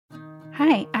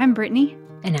Hi, I'm Brittany.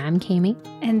 And I'm Kami.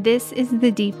 And this is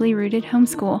the Deeply Rooted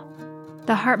Homeschool.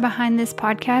 The heart behind this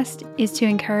podcast is to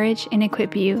encourage and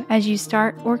equip you as you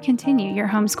start or continue your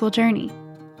homeschool journey.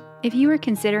 If you are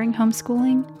considering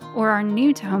homeschooling or are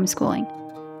new to homeschooling,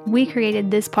 we created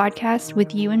this podcast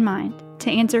with you in mind to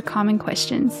answer common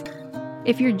questions.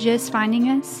 If you're just finding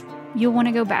us, you'll want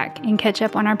to go back and catch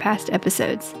up on our past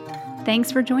episodes.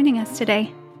 Thanks for joining us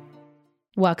today.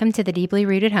 Welcome to the Deeply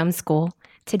Rooted Homeschool.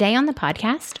 Today on the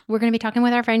podcast, we're going to be talking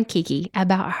with our friend Kiki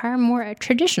about her more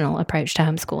traditional approach to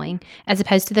homeschooling, as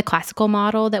opposed to the classical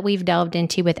model that we've delved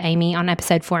into with Amy on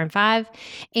episode 4 and 5,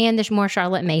 and the more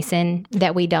Charlotte Mason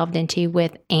that we delved into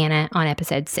with Anna on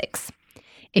episode 6.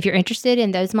 If you're interested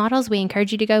in those models, we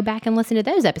encourage you to go back and listen to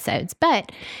those episodes.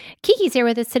 But Kiki's here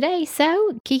with us today.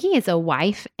 So Kiki is a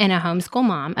wife and a homeschool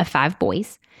mom of 5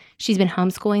 boys. She's been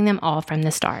homeschooling them all from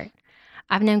the start.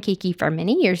 I've known Kiki for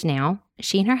many years now.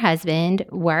 She and her husband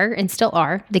were and still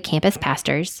are the campus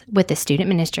pastors with the student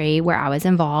ministry where I was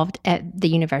involved at the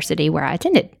university where I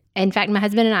attended. In fact, my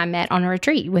husband and I met on a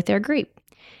retreat with their group.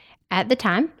 At the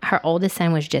time, her oldest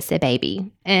son was just a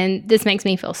baby, and this makes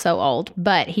me feel so old,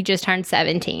 but he just turned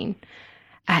 17.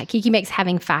 Kiki makes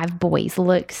having 5 boys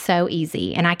look so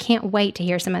easy, and I can't wait to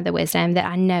hear some of the wisdom that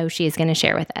I know she is going to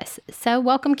share with us. So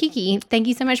welcome, Kiki. Thank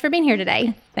you so much for being here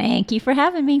today. Thank you for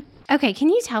having me. Okay, can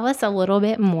you tell us a little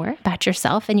bit more about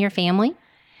yourself and your family?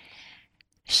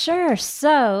 Sure.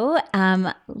 So,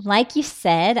 like you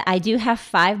said, I do have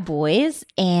 5 boys,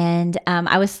 and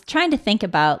I was trying to think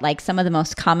about like some of the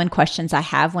most common questions I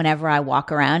have whenever I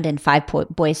walk around and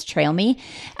 5 boys trail me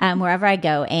wherever I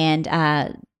go.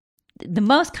 And the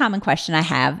most common question I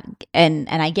have, and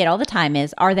I get all the time,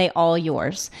 is, are they all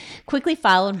yours? Quickly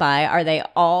followed by, are they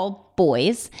all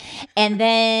boys? And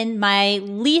then my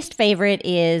least favorite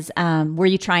is, were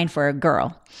you trying for a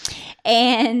girl?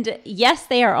 And yes,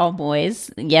 they are all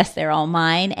boys. Yes, they're all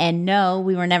mine. And no,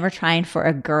 we were never trying for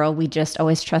a girl. We just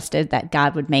always trusted that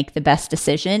God would make the best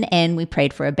decision, and we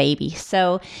prayed for a baby.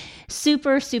 So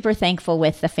super, super thankful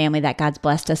with the family that God's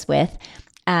blessed us with.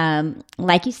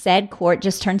 Like you said, Court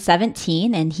just turned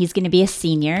 17 and he's going to be a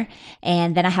senior.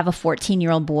 And then I have a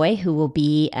 14-year-old boy who will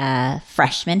be a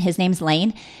freshman. His name's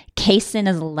Lane. Kaysen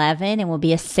is 11 and will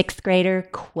be a 6th grader.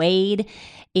 Quaid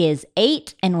is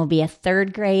 8 and will be a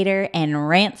 3rd grader. And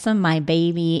Ransom, my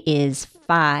baby, is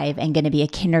 5 and going to be a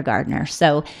kindergartner.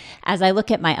 So as I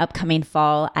look at my upcoming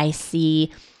fall, I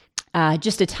see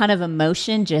just a ton of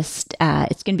emotion. It's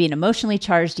going to be an emotionally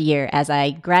charged year as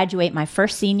I graduate my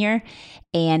first senior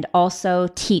and also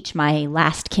teach my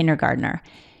last kindergartner.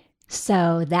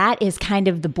 So that is kind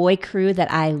of the boy crew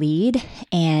that I lead,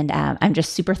 and I'm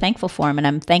just super thankful for them, and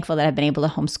I'm thankful that I've been able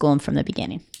to homeschool them from the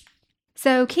beginning.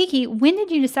 So, Kiki, when did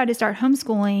you decide to start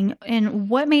homeschooling, and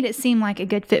what made it seem like a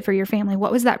good fit for your family?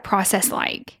 What was that process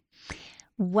like?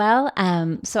 Well,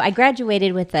 so I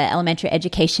graduated with an elementary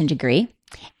education degree,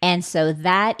 and so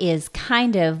that is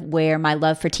kind of where my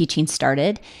love for teaching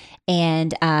started.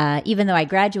 And even though I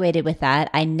graduated with that,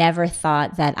 I never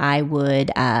thought that I would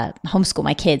homeschool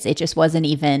my kids. It just wasn't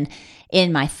even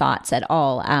in my thoughts at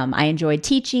all. I enjoyed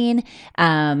teaching.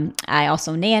 I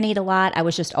also nannied a lot. I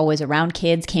was just always around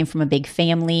kids, came from a big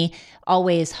family,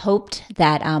 always hoped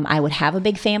that I would have a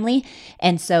big family.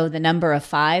 And so the number of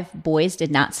 5 boys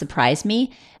did not surprise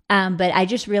me. But I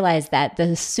just realized that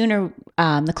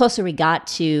the closer we got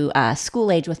to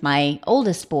school age with my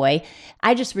oldest boy,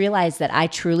 I just realized that I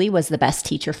truly was the best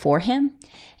teacher for him.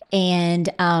 And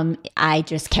I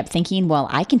just kept thinking, well,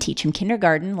 I can teach him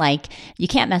kindergarten. Like, you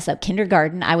can't mess up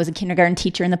kindergarten. I was a kindergarten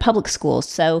teacher in the public schools.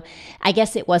 So I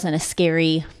guess it wasn't a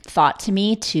scary thought to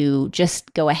me to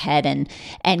just go ahead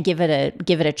and give it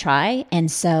a try. And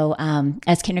so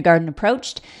as kindergarten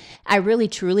approached, I really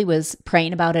truly was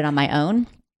praying about it on my own.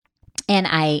 And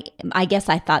I guess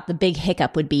I thought the big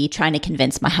hiccup would be trying to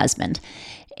convince my husband.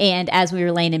 And as we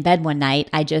were laying in bed one night,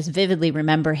 I just vividly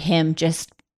remember him just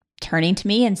turning to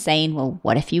me and saying, well,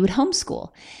 what if you would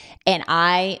homeschool? And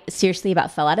I seriously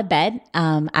about fell out of bed.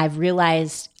 I've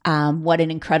realized what an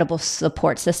incredible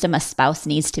support system a spouse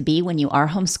needs to be when you are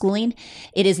homeschooling.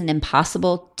 It isn't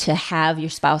impossible to have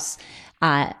your spouse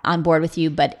on board with you,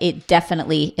 but it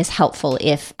definitely is helpful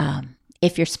if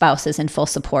your spouse is in full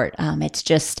support.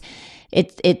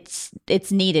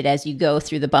 It's needed as you go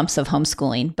through the bumps of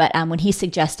homeschooling. But when he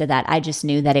suggested that, I just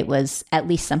knew that it was at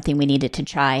least something we needed to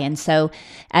try. And so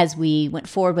as we went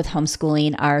forward with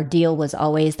homeschooling, our deal was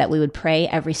always that we would pray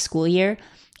every school year,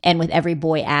 and with every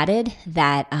boy added,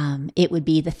 that it would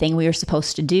be the thing we were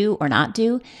supposed to do or not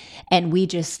do. And we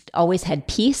just always had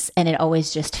peace, and it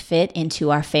always just fit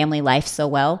into our family life so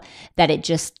well that it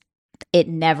just it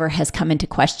never has come into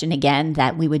question again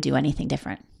that we would do anything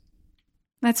different.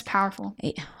 That's powerful.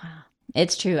 Wow.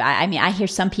 It's true. I mean, I hear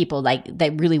some people like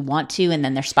they really want to, and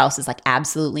then their spouse is like,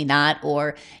 absolutely not.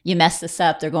 Or you mess this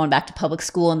up, they're going back to public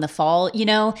school in the fall,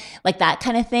 like that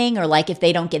kind of thing. Or like if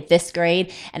they don't get this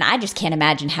grade. And I just can't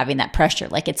imagine having that pressure.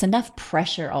 Like it's enough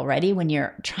pressure already when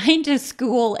you're trying to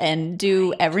school and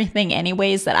do everything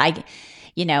anyways that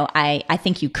I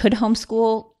think you could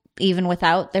homeschool even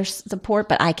without their support,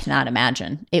 but I cannot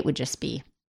imagine. It would just be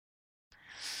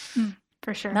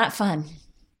for sure not fun.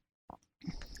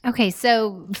 Okay,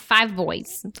 so 5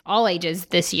 boys, all ages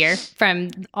this year, from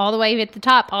all the way at the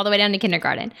top, all the way down to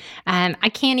kindergarten. I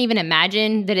can't even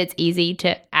imagine that it's easy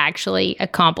to actually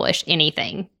accomplish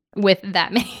anything with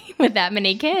that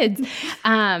many kids.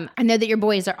 I know that your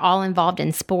boys are all involved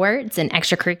in sports and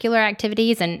extracurricular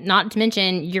activities, and not to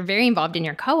mention you're very involved in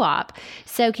your co-op.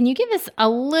 So can you give us a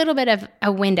little bit of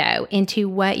a window into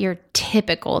what your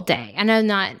typical day? I know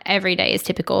not every day is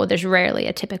typical. There's rarely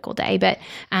a typical day, but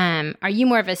are you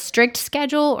more of a strict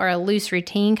schedule or a loose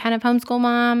routine kind of homeschool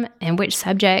mom? And which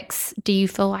subjects do you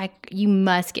feel like you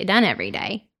must get done every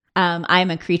day? I'm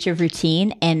a creature of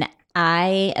routine, and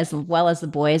I, as well as the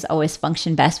boys, always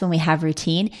function best when we have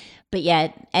routine. But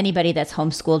yet anybody that's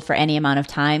homeschooled for any amount of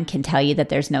time can tell you that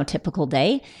there's no typical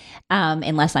day,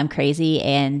 unless I'm crazy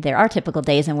and there are typical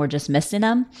days and we're just missing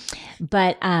them.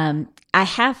 But I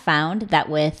have found that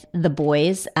with the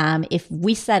boys, if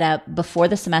we set up before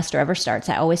the semester ever starts,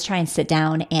 I always try and sit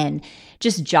down and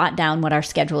just jot down what our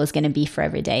schedule is going to be for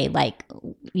every day. Like,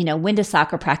 when does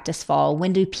soccer practice fall?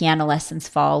 When do piano lessons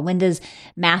fall? When does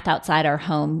math outside our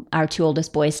home, our 2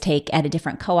 oldest boys take at a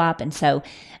different co-op? And so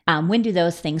when do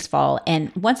those things fall?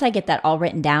 And once I get that all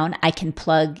written down, I can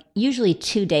plug usually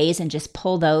 2 days and just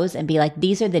pull those and be like,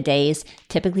 these are the days,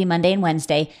 typically Monday and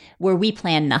Wednesday, where we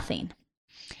plan nothing.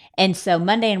 And so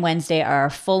Monday and Wednesday are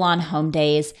full-on home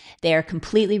days. They're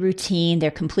completely routine. They're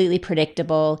completely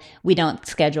predictable. We don't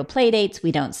schedule play dates.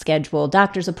 We don't schedule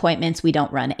doctor's appointments. We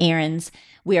don't run errands.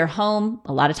 We are home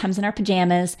a lot of times in our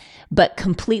pajamas, but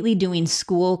completely doing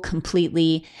school,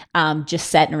 completely just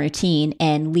set in a routine,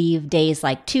 and leave days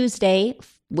like Tuesday,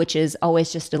 which is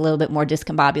always just a little bit more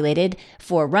discombobulated,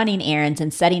 for running errands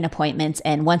and setting appointments.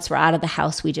 And once we're out of the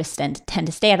house, we just tend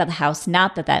to stay out of the house.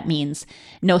 Not that that means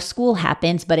no school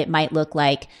happens, but it might look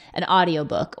like an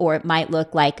audiobook, or it might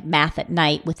look like math at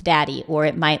night with daddy, or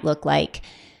it might look like,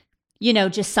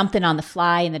 just something on the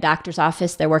fly in the doctor's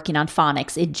office. They're working on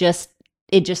phonics. It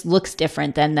just looks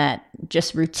different than that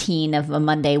just routine of a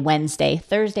Monday, Wednesday.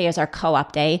 Thursday is our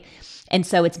co-op day. And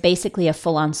so it's basically a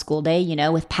full-on school day,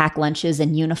 with packed lunches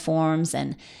and uniforms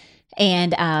and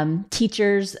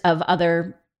teachers of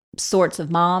other sorts of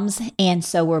moms. And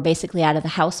so we're basically out of the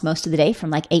house most of the day from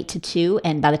like 8 to 2.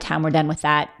 And by the time we're done with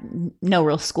that, no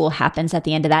real school happens at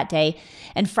the end of that day.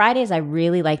 And Fridays, I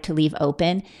really like to leave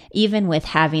open. Even with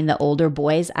having the older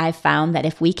boys, I've found that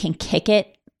if we can kick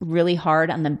it really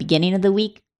hard on the beginning of the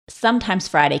week, sometimes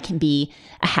Friday can be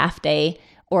a half day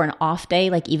or an off day,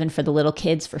 like even for the little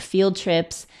kids for field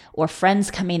trips or friends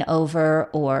coming over,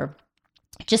 or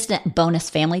just a bonus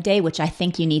family day, which I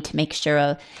think you need to make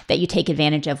sure that you take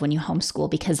advantage of when you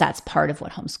homeschool, because that's part of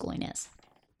what homeschooling is.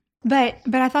 But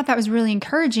I thought that was really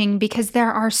encouraging, because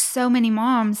there are so many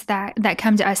moms that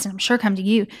come to us, and I'm sure come to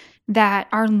you, that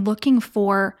are looking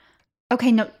for, okay,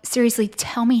 no, seriously,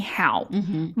 tell me how.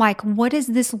 Mm-hmm. Like, what does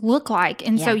this look like?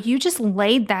 And so you just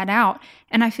laid that out.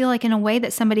 And I feel like in a way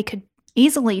that somebody could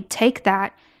easily take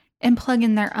that and plug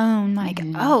in their own, like,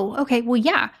 oh, okay, well,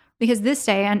 yeah, because this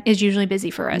day is usually busy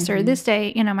for us, or this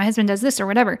day, my husband does this or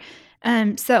whatever.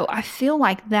 So I feel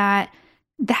like that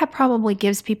probably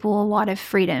gives people a lot of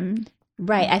freedom.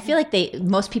 Right. I feel like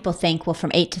most people think, well,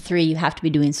 from 8 to 3, you have to be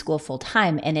doing school full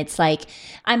time. And it's like,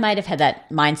 I might have had that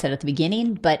mindset at the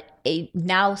beginning, but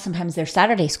now sometimes there's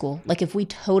Saturday school. Like if we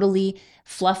totally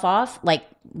fluff off, like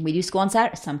we do school on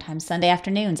Saturday, sometimes Sunday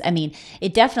afternoons. I mean,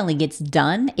 it definitely gets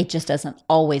done. It just doesn't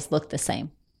always look the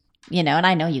same, and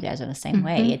I know you guys are the same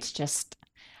way. It's just,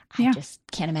 I just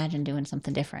can't imagine doing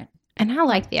something different. And I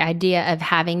like the idea of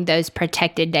having those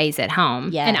protected days at home.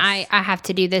 Yes. And I have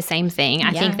to do the same thing.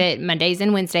 I think that Mondays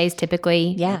and Wednesdays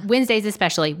typically, Wednesdays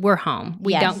especially, we're home.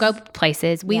 We don't go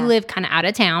places. We live kind of out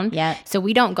of town. So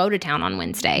we don't go to town on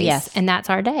Wednesdays. And that's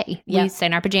our day. We stay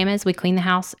in our pajamas, we clean the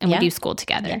house, and we do school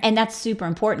together. And that's super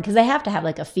important, because they have to have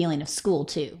like a feeling of school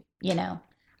too, Yeah,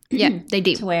 they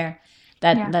do. To where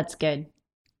that's good.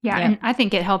 Yeah. And I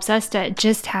think it helps us to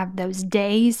just have those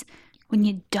days when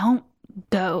you don't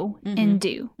go and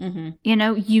do.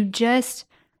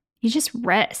 you just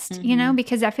rest, you know,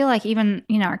 because I feel like even,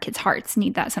 you know, our kids' hearts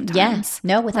need that sometimes. Yes,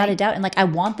 no, without a doubt. And like, I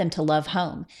want them to love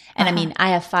home. And I mean,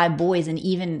 I have 5 boys, and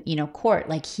even, you know, Court,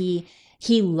 like he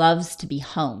loves to be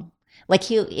home. Like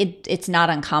it's not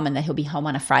uncommon that he'll be home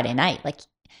on a Friday night. Like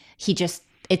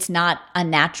it's not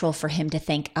unnatural for him to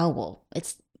think, oh, well,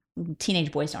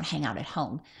 teenage boys don't hang out at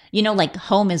home. You know, like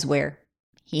home is where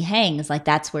he hangs. Like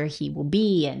that's where he will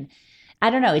be. And I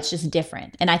don't know, it's just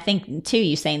different. And I think too,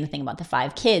 you saying the thing about the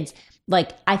 5 kids,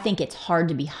 like I think it's hard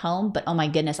to be home, but oh my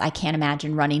goodness, I can't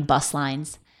imagine running bus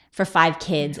lines for 5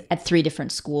 kids at 3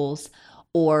 different schools.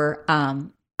 Or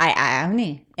and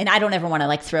I don't ever want to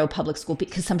like throw public school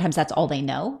because sometimes that's all they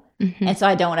know. And so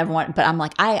I don't ever want, but I'm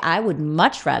like, I would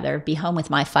much rather be home with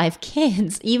my 5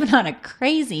 kids, even on a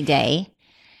crazy day,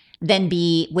 than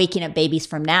be waking up babies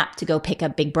from nap to go pick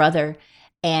up big brother.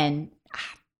 And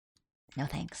no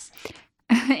thanks.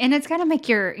 And it's got to make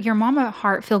your mama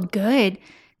heart feel good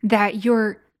that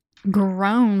your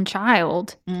grown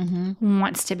child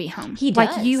wants to be home. He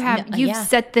does. Like you've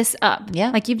set this up.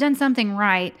 Yeah. Like you've done something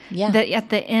right. Yeah. That at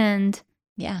the end,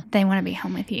 yeah, they want to be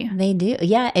home with you. They do.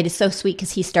 Yeah. It is so sweet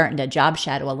because he's starting to job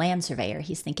shadow a land surveyor.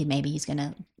 He's thinking maybe he's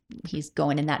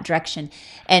going in that direction.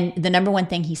 And the number one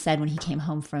thing he said when he came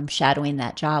home from shadowing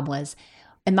that job was,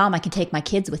 and Mom, I can take my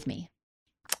kids with me.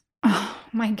 Oh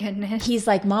my goodness. He's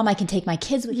like, Mom, I can take my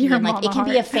kids with me. Your And like, it can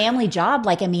be a family job.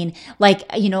 Like, I mean, like,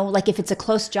 you know, like if it's a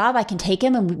close job, I can take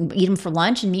him and eat him for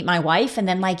lunch and meet my wife and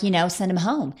then like, you know, send him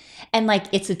home. And like,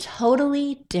 it's a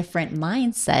totally different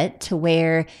mindset to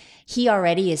where he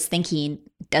already is thinking,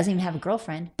 doesn't even have a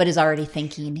girlfriend, but is already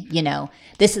thinking, you know,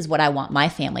 this is what I want my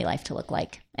family life to look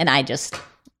like. And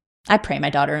I pray my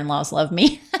daughter-in-laws love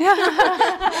me.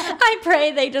 I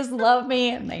pray they just love me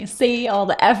and they see all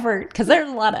the effort, because there's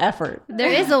a lot of effort.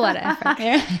 There is a lot of effort.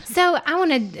 Yeah. So I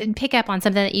want to pick up on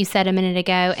something that you said a minute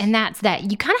ago, and that's that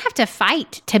you kind of have to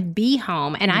fight to be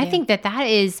home. And I think that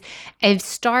is a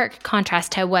stark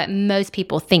contrast to what most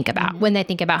people think about when they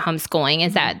think about homeschooling,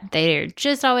 is that they're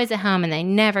just always at home and they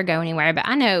never go anywhere. But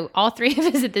I know all 3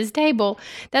 of us at this table,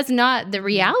 that's not the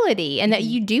reality, and that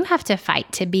you do have to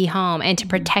fight to be home and to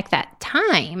protect that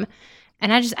time.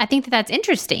 And I think that that's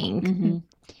interesting.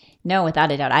 No,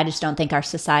 without a doubt. I just don't think our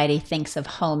society thinks of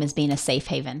home as being a safe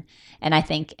haven. And I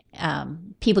think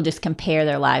people just compare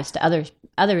their lives to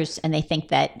others, and they think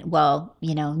that, well,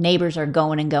 you know, neighbors are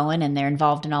going and they're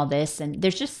involved in all this. And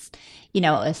there's just, you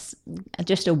know,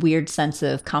 just a weird sense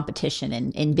of competition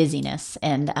and busyness.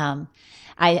 And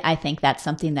I think that's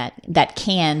something that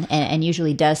can and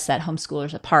usually does set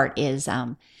homeschoolers apart, is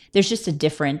there's just a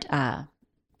different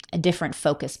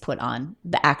focus put on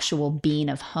the actual being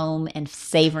of home and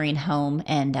savoring home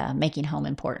and making home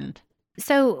important.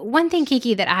 So one thing,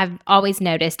 Kiki, that I've always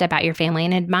noticed about your family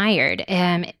and admired,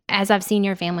 as I've seen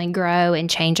your family grow and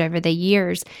change over the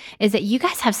years, is that you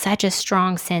guys have such a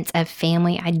strong sense of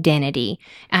family identity.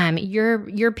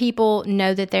 Your people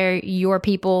know that they're your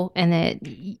people, and that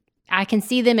I can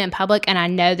see them in public and I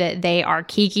know that they are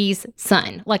Kiki's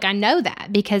son. Like, I know that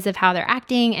because of how they're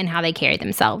acting and how they carry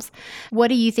themselves. What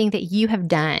do you think that you have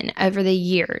done over the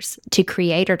years to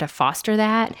create or to foster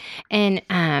that? And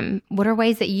what are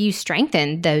ways that you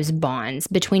strengthen those bonds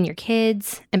between your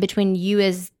kids and between you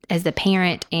as the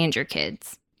parent and your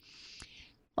kids?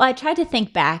 Well, I tried to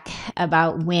think back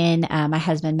about when my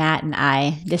husband, Matt, and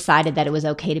I decided that it was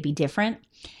okay to be different.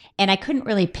 And I couldn't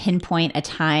really pinpoint a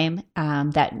time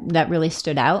that really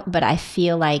stood out, but I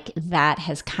feel like that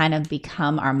has kind of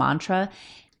become our mantra,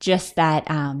 just that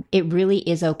it really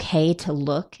is okay to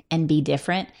look and be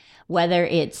different, whether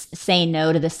it's saying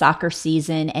no to the soccer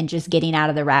season and just getting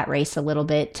out of the rat race a little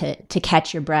bit to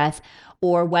catch your breath,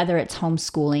 or whether it's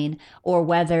homeschooling, or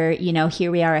whether, you know,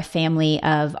 here we are, a family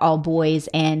of all boys,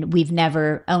 and we've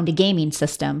never owned a gaming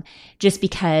system, just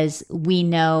because we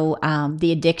know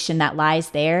the addiction that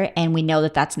lies there, and we know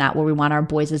that that's not where we want our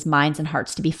boys' minds and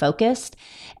hearts to be focused.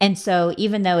 And so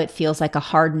even though it feels like a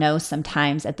hard no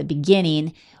sometimes at the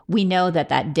beginning, we know that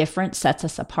that difference sets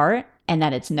us apart and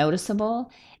that it's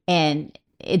noticeable. And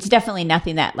it's definitely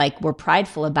nothing that like we're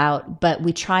prideful about, but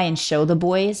we try and show the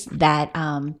boys that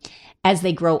as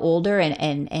they grow older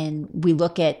and we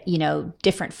look at, you know,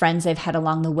 different friends they've had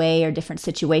along the way or different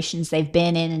situations they've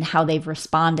been in and how they've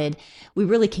responded, we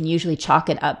really can usually chalk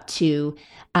it up to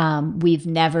we've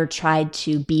never tried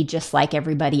to be just like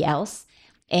everybody else.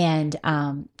 And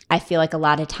I feel like a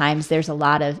lot of times there's a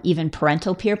lot of even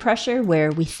parental peer pressure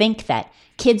where we think that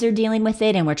kids are dealing with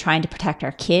it and we're trying to protect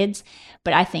our kids.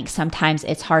 But I think sometimes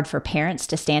it's hard for parents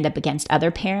to stand up against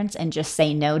other parents and just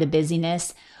say no to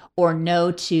busyness, or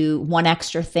no to one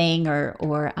extra thing,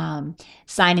 or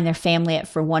signing their family up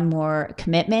for one more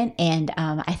commitment. And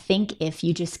I think if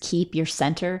you just keep your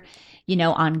center,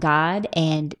 on God,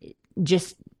 and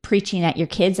just preaching at your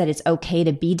kids that it's okay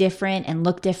to be different and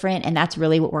look different, and that's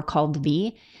really what we're called to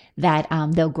be, that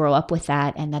they'll grow up with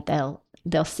that, and that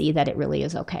they'll see that it really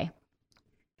is okay.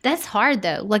 That's hard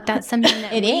though. Like that's something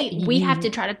that we have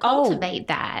to try to cultivate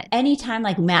that. Anytime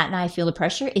like Matt and I feel the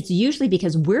pressure, it's usually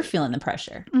because we're feeling the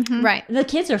pressure. Mm-hmm. Right. The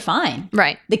kids are fine.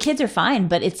 Right. The kids are fine,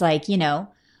 but it's like,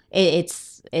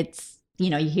 it's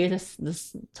you hear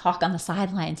this talk on the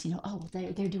sidelines, oh,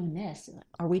 they're doing this.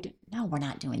 Are we no, we're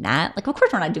not doing that. Like, of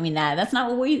course we're not doing that. That's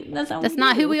not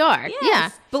who we are. Yes.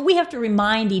 Yeah. But we have to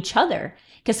remind each other,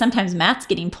 because sometimes Matt's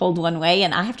getting pulled one way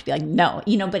and I have to be like, no,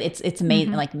 but it's amazing.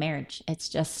 Mm-hmm. Like marriage. It's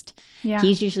just,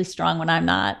 he's usually strong when I'm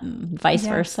not, and vice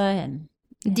versa. And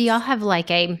do y'all have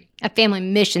like a family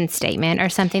mission statement or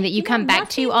something that you come back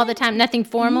to all the time? Nothing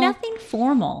formal? Nothing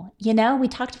formal. We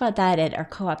talked about that at our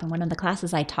co-op in one of the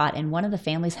classes I taught, and one of the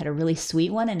families had a really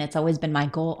sweet one, and it's always been my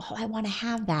goal. Oh, I want to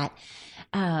have that.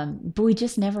 But we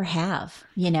just never have,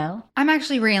 I'm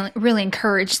actually really, really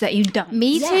encouraged that you don't.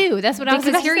 Me too. That's what I was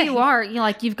going to say. Because here you are,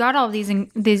 you've got all these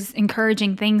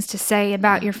encouraging things to say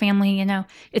about your family.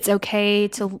 It's okay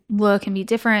to look and be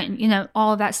different,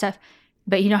 all of that stuff.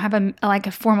 But you don't have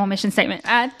a formal mission statement.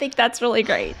 I think that's really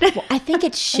great. Well, I think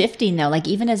it's shifting though. Like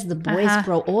even as the boys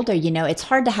grow older, it's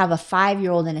hard to have a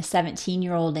 5-year-old and a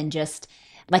 17-year-old and just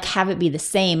like have it be the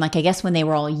same. Like I guess when they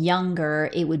were all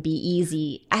younger, it would be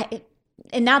easy.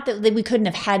 And not that we couldn't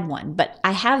have had one, but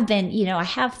I have been, I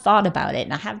have thought about it,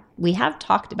 and we have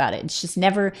talked about it. It's just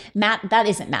never Matt. That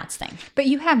isn't Matt's thing. But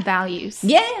you have values.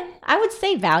 Yeah, I would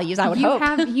say values. I would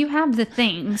hope you have the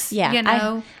things.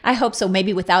 Yeah, I hope so.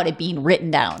 Maybe without it being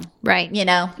written down. Right.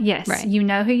 Yes. Right. You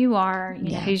know who you are.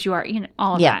 You know whose you are.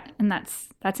 All of that, and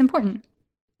that's important.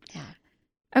 Yeah.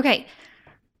 Okay.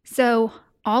 So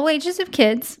all ages of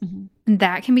kids. Mm-hmm.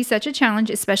 That can be such a challenge,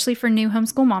 especially for new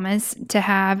homeschool mamas, to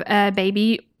have a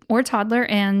baby or toddler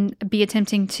and be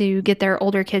attempting to get their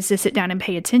older kids to sit down and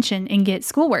pay attention and get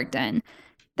schoolwork done.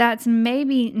 That's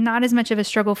maybe not as much of a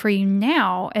struggle for you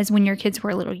now as when your kids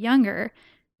were a little younger.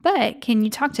 But can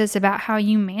you talk to us about how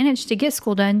you managed to get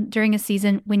school done during a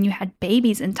season when you had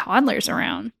babies and toddlers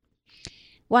around?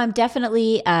 Well, I'm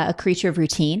definitely a creature of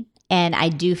routine. And I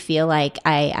do feel like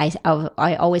I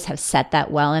always have set that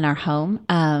well in our home.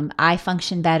 I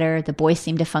function better. The boys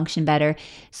seem to function better.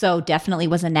 So definitely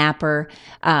was a napper.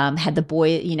 Had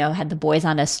the boys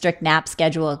on a strict nap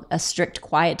schedule, a strict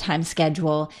quiet time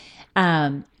schedule.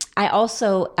 I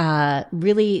also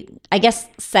really, I guess,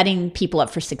 setting people up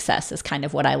for success is kind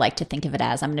of what I like to think of it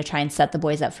as. I'm going to try and set the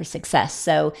boys up for success.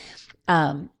 So,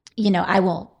 I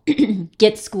will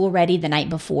get school ready the night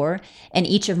before, and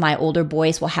each of my older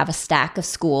boys will have a stack of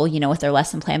school, with their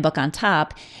lesson plan book on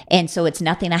top. And so it's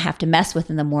nothing I have to mess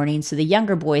with in the morning. So the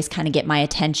younger boys kind of get my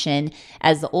attention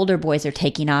as the older boys are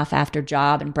taking off after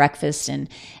job and breakfast and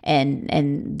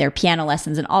their piano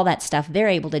lessons and all that stuff. They're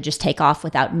able to just take off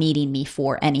without needing me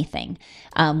for anything.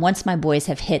 Once my boys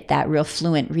have hit that real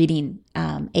fluent reading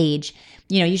age,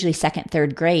 usually second,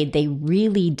 third grade, they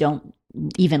really don't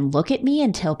even look at me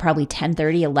until probably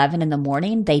 10:30, 11 in the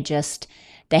morning.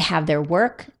 They have their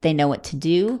work, they know what to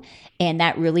do. And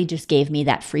that really just gave me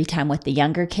that free time with the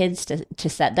younger kids to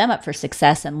set them up for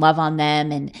success and love on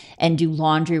them and do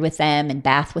laundry with them and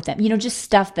bath with them, just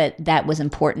stuff that was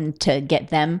important to get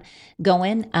them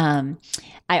going.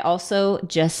 I also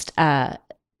just,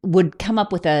 would come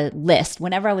up with a list.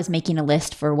 Whenever I was making a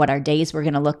list for what our days were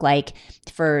going to look like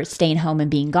for staying home and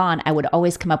being gone, I would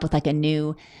always come up with like a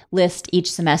new list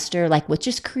each semester, like with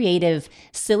just creative,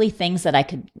 silly things that I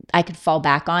could fall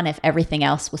back on if everything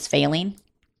else was failing.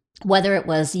 Whether it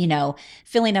was,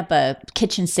 filling up a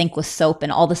kitchen sink with soap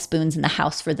and all the spoons in the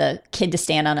house for the kid to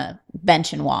stand on a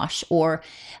bench and wash, or,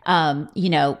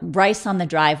 rice on the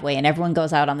driveway and everyone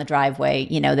goes out on the driveway,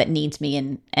 that needs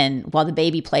me and while the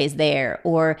baby plays there,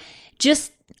 or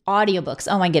just audiobooks.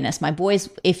 Oh my goodness, my boys,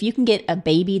 if you can get a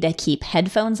baby to keep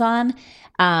headphones on,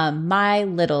 my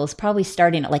littles, probably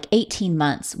starting at like 18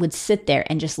 months, would sit there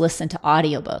and just listen to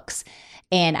audiobooks.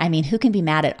 And I mean, who can be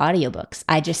mad at audiobooks?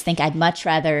 I just think I'd much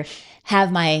rather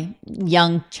have my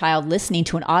young child listening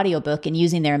to an audiobook and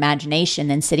using their imagination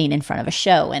than sitting in front of a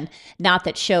show. And not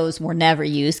that shows were never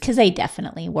used, because they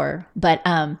definitely were. But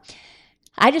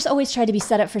I just always try to be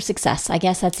set up for success. I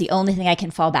guess that's the only thing I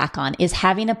can fall back on, is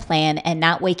having a plan and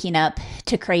not waking up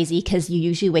to crazy, because you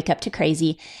usually wake up to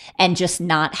crazy, and just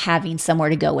not having somewhere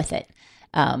to go with it.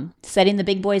 Setting the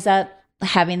big boys up,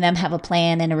 having them have a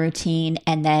plan and a routine,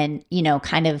 and then,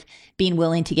 kind of being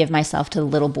willing to give myself to the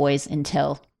little boys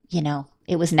until,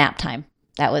 it was nap time.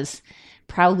 That was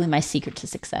probably my secret to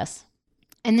success.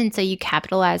 And then so you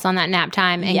capitalize on that nap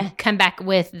time and come back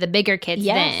with the bigger kids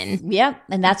then. Yep.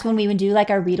 And that's when we would do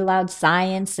like our read aloud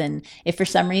science. And if for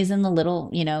some reason the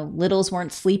littles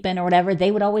weren't sleeping or whatever, they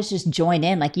would always just join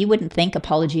in. Like you wouldn't think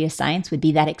Apologia Science would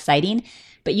be that exciting,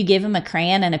 but you give them a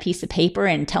crayon and a piece of paper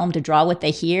and tell them to draw what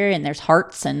they hear. And there's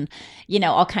hearts and,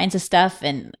 all kinds of stuff.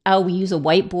 And, we use a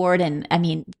whiteboard. And I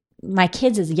mean, my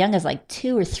kids as young as like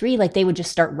 2 or 3, like they would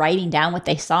just start writing down what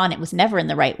they saw, and it was never in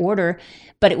the right order,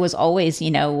 but it was always,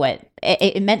 what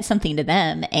it meant something to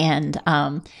them. And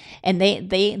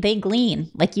they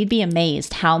glean. Like you'd be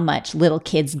amazed how much little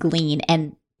kids glean.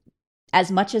 And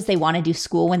as much as they want to do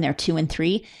school when they're 2 and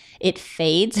 3, it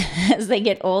fades as they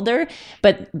get older.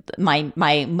 But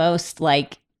my most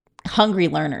like hungry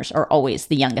learners are always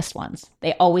the youngest ones.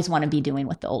 They always want to be doing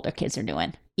what the older kids are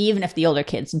doing, even if the older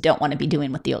kids don't want to be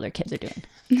doing what the older kids are doing.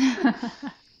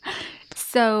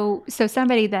 So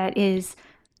somebody that is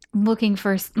looking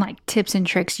for like tips and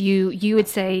tricks, you would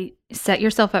say set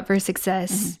yourself up for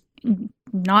success,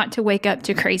 not to wake up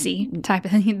to crazy type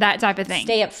of thing, that type of thing.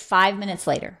 Stay up 5 minutes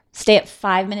later. Stay up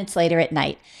 5 minutes later at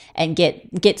night and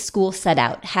get school set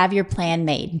out. Have your plan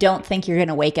made. Don't think you're going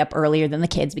to wake up earlier than the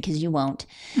kids, because you won't.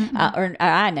 Or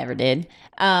I never did.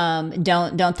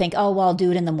 Don't think, I'll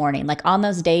do it in the morning. Like on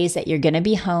those days that you're going to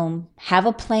be home, have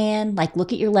a plan, like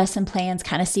look at your lesson plans,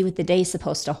 kind of see what the day's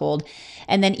supposed to hold.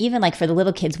 And then even like for the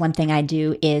little kids, one thing I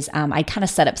do is I kind of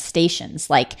set up stations.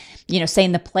 Like, say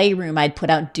in the playroom, I'd put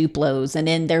out Duplos, and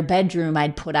in their bedroom,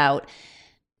 I'd put out,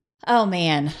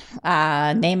 name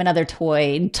another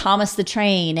toy, Thomas the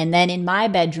Train. And then in my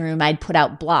bedroom, I'd put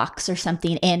out blocks or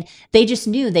something. And they just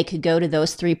knew they could go to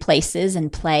those 3 places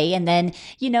and play. And then,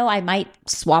 I might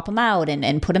swap them out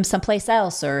and put them someplace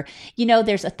else. Or,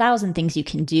 there's 1,000 things you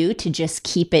can do to just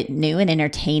keep it new and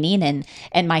entertaining.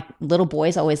 And my little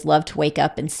boys always loved to wake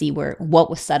up and see what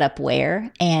was set up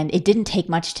where. And it didn't take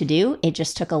much to do. It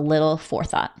just took a little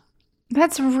forethought.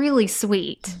 That's really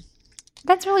sweet.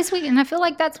 That's really sweet. And I feel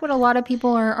like that's what a lot of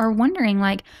people are wondering.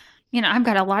 Like, I've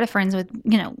got a lot of friends with,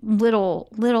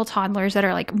 little toddlers that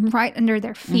are like right under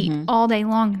their feet all day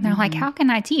long. And they're like, how can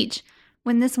I teach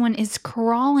when this one is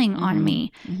crawling on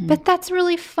me? But that's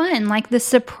really fun. Like the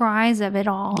surprise of it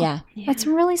all. Yeah. That's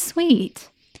really sweet.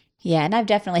 Yeah, and I've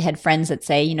definitely had friends that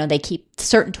say, they keep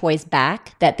certain toys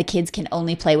back that the kids can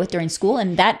only play with during school,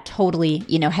 and that totally,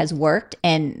 has worked,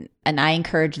 and I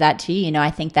encourage that too.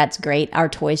 I think that's great. Our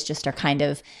toys just are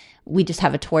we just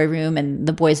have a toy room, and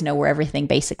the boys know where everything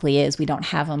basically is. We don't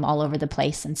have them all over the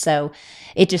place, and so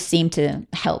it just seemed to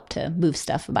help to move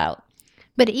stuff about.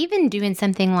 But even doing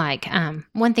something like,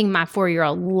 one thing my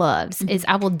 4-year-old loves is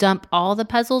I will dump all the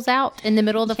puzzles out in the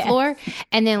middle of the floor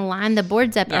and then line the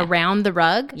boards up around the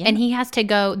rug. And he has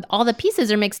to all the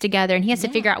pieces are mixed together, and he has to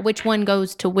figure out which one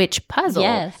goes to which puzzle.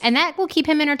 And that will keep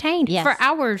him entertained for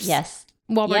hours.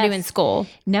 While we're doing school.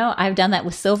 No, I've done that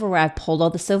with silverware. I've pulled all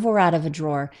the silverware out of a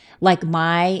drawer. Like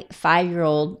my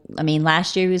 5-year-old,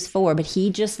 last year he was 4, but he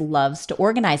just loves to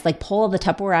organize, like pull all the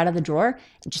Tupperware out of the drawer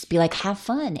and just be like, have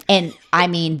fun. And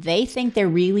they think they're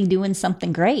really doing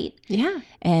something great. Yeah.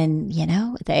 And,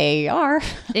 they are.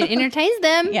 It entertains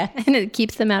them. And it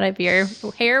keeps them out of your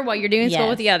hair while you're doing school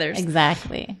with the others.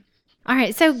 Exactly. All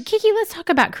right. So, Kiki, let's talk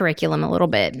about curriculum a little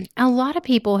bit. A lot of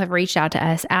people have reached out to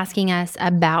us asking us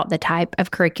about the type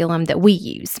of curriculum that we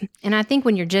use. And I think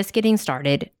when you're just getting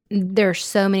started, there's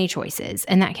so many choices,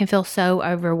 and that can feel so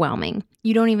overwhelming.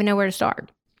 You don't even know where to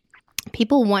start.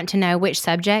 People want to know which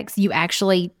subjects you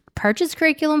actually purchase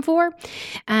curriculum for.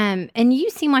 And you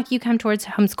seem like you come towards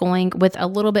homeschooling with a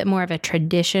little bit more of a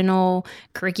traditional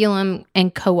curriculum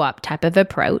and co-op type of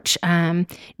approach.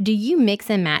 Do you mix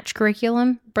and match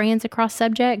curriculum brands across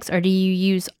subjects, or do you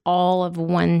use all of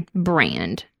one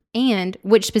brand? And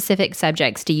which specific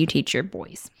subjects do you teach your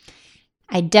boys?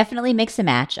 I definitely mix and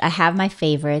match. I have my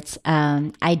favorites.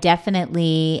 I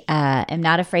definitely am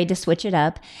not afraid to switch it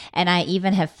up. And I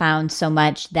even have found so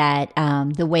much that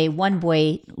the way one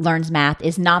boy learns math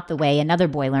is not the way another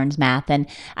boy learns math. And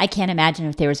I can't imagine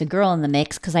if there was a girl in the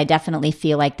mix, because I definitely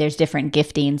feel like there's different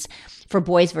giftings for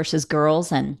boys versus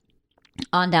girls and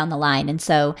on down the line. And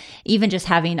so even just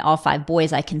having all 5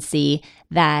 boys, I can see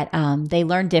that they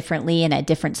learn differently and at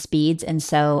different speeds. And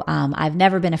so I've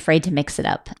never been afraid to mix it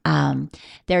up.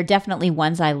 There are definitely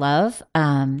ones I love.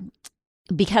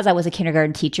 Because I was a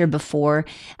kindergarten teacher before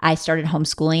I started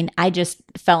homeschooling, I just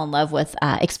fell in love with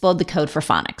Explode the Code for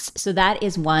Phonics. So that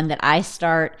is one that I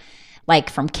start like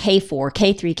from K4,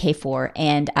 K3, K4,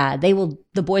 and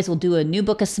the boys will do a new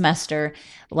book a semester,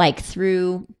 like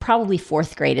through probably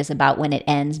fourth grade is about when it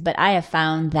ends. But I have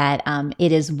found that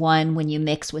it is one when you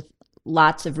mix with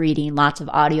lots of reading, lots of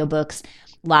audiobooks,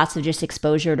 lots of just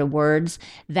exposure to words,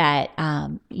 that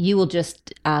you will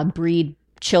just breed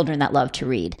children that love to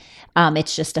read.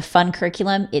 It's just a fun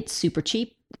curriculum. It's super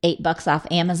cheap. $8 off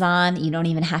Amazon. You don't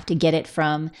even have to get it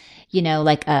from,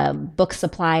 like a book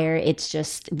supplier. It's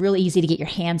just really easy to get your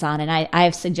hands on. And I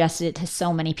have suggested it to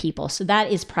so many people. So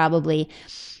that is probably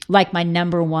like my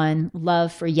number one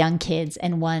love for young kids,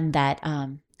 and one that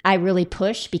I really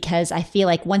push, because I feel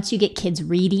like once you get kids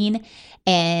reading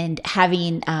and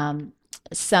having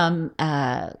some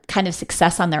kind of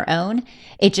success on their own,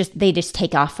 they just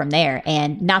take off from there.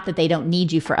 And not that they don't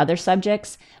need you for other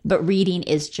subjects, but reading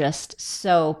is just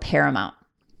so paramount.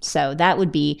 So that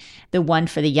would be the one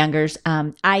for the youngers.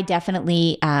 I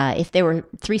definitely, if there were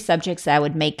 3 subjects that I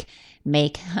would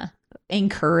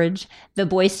encourage the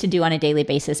boys to do on a daily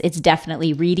basis, it's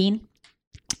definitely reading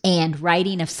and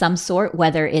writing of some sort,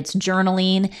 whether it's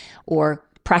journaling or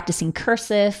practicing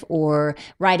cursive or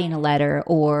writing a letter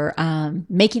or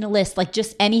making a list, like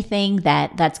just anything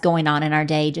that's going on in our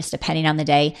day, just depending on the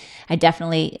day. I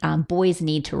definitely, boys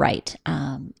need to write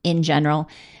in general.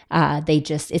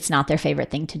 It's not their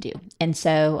favorite thing to do. And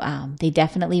so they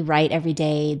definitely write every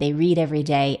day, they read every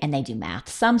day, and they do math,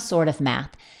 some sort of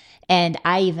math. And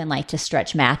I even like to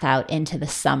stretch math out into the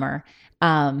summer.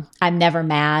 I'm never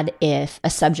mad if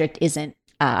a subject isn't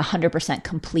 100%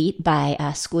 complete by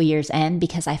school year's end,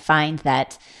 because I find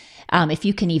that if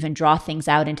you can even draw things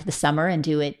out into the summer and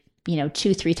do it,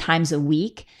 2-3 times a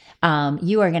week,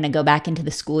 you are going to go back into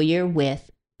the school year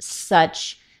with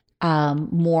such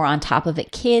more on top of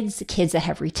it. Kids that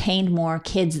have retained more,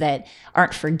 kids that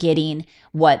aren't forgetting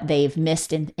what they've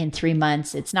missed in 3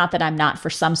 months. It's not that I'm not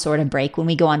for some sort of break. When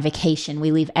we go on vacation,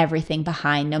 we leave everything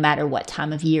behind, no matter what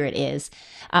time of year it is.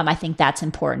 I think that's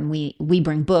important. We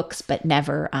bring books, but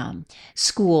never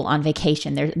school on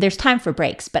vacation. There's time for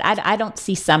breaks, but I don't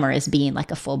see summer as being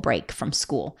like a full break from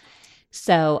school.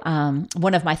 So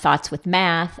one of my thoughts with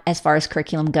math, as far as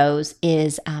curriculum goes,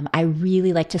 is I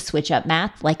really like to switch up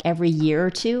math like every year or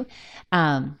two.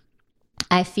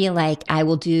 I feel like I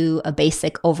will do a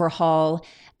basic overhaul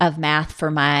of math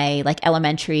for my like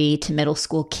elementary to middle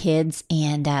school kids.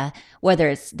 And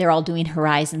whether they're all doing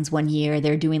Horizons one year,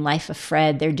 they're doing Life of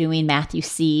Fred, they're doing Math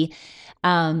UC.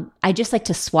 I just like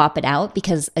to swap it out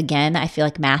because, again, I feel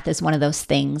like math is one of those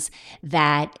things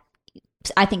that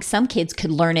I think some kids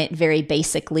could learn it very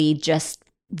basically, just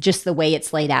the way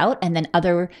it's laid out. And then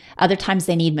other times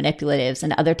they need manipulatives,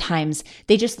 and other times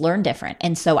they just learn different.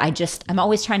 And so I'm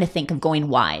always trying to think of going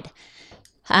wide.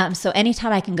 So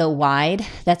anytime I can go wide,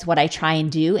 that's what I try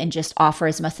and do, and just offer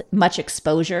as much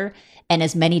exposure and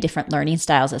as many different learning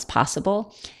styles as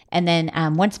possible. And then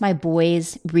once my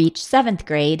boys reach 7th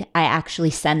grade, I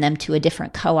actually send them to a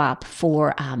different co-op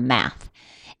for math.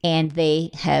 And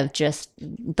they have just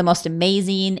the most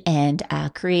amazing and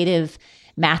creative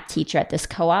math teacher at this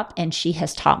co-op. And she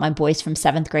has taught my boys from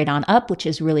 7th grade on up, which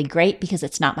is really great because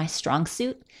it's not my strong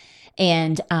suit.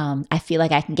 And I feel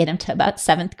like I can get them to about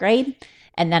 7th grade.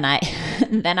 And then I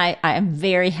am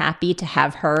very happy to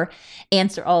have her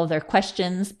answer all of their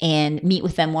questions and meet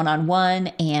with them one-on-one.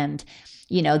 And,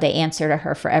 they answer to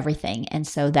her for everything. And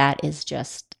so that is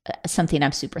just something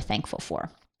I'm super thankful for.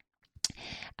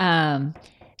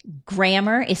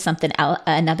 Grammar is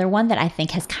another one that I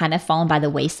think has kind of fallen by the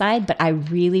wayside, but I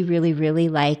really, really, really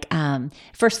like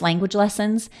first language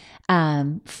lessons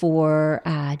for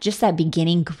just that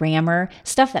beginning grammar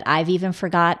stuff that I've even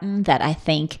forgotten, that I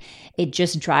think it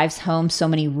just drives home so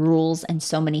many rules and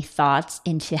so many thoughts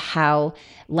into how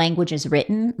language is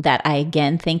written that I,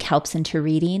 again, think helps into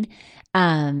reading.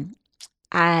 So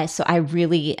I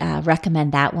really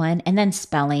recommend that one. And then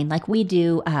spelling, like we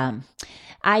do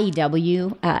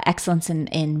IEW, Excellence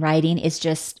in Writing, is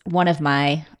just one of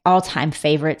my all-time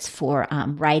favorites for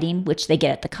writing, which they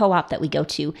get at the co-op that we go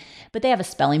to. But they have a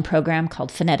spelling program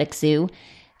called Phonetic Zoo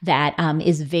that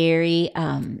is very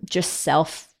just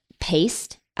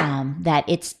self-paced, that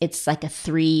it's like a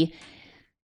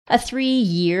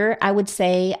 3-year, I would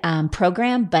say,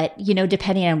 program. But,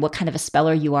 depending on what kind of a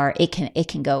speller you are, it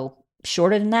can go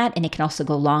shorter than that, and it can also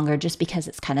go longer just because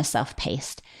it's kind of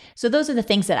self-paced. So those are the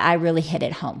things that I really hit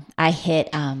at home. I hit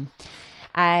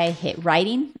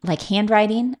writing, like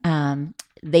handwriting.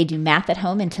 They do math at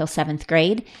home until 7th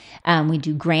grade. We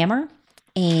do grammar,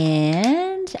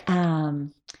 and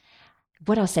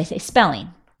what else did I say?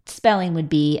 Spelling. Spelling would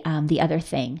be the other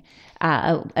thing,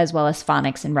 as well as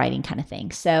phonics and writing kind of thing.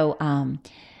 So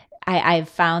I've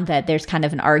found that there's kind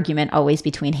of an argument always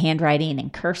between handwriting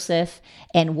and cursive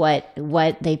and what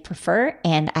they prefer.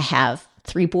 And I have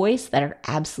 3 boys that are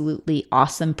absolutely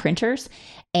awesome printers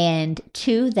and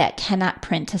 2 that cannot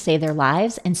print to save their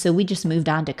lives. And so we just moved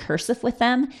on to cursive with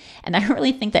them. And I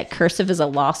really think that cursive is a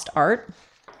lost art.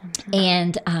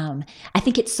 And I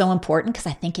think it's so important because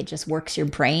I think it just works your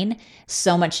brain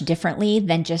so much differently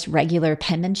than just regular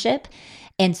penmanship.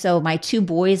 And so my 2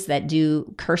 boys that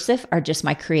do cursive are just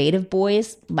my creative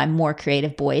boys, my more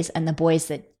creative boys, and the boys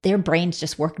that their brains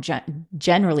just work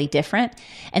generally different.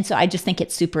 And so I just think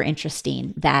it's super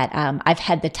interesting that I've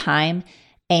had the time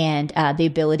and the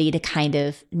ability to kind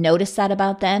of notice that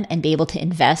about them and be able to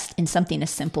invest in something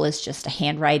as simple as just a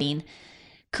handwriting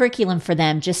curriculum for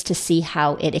them just to see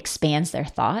how it expands their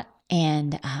thought.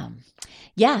 And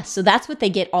so that's what they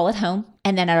get all at home.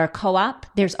 And then at our co-op,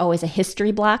 there's always a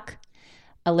history block,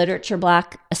 a literature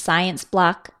block, a science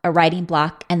block, a writing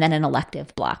block, and then an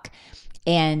elective block.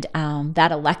 And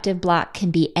that elective block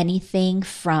can be anything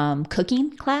from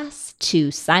cooking class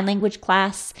to sign language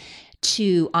class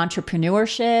to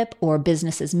entrepreneurship or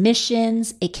business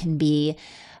missions. It can be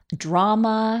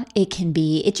drama.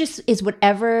 It just is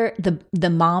whatever the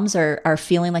moms are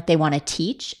feeling like they want to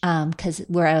teach. Because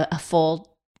we're a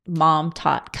full mom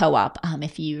taught co-op.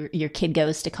 If your kid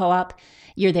goes to co-op,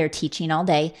 you're there teaching all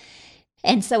day.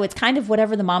 And so it's kind of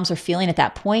whatever the moms are feeling at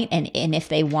that point, and if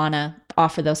they want to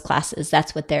offer those classes,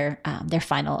 that's what their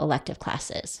final elective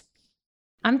class is.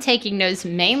 I'm taking notes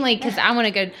mainly because I want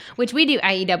to go, which we do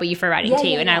IEW for writing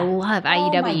too, and I love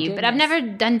IEW, but I've never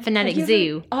done Phonetic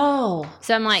Zoo. So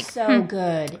I'm like,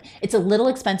 good. It's a little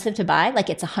expensive to buy,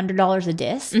 like it's $100 a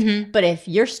disc, but if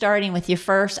you're starting with your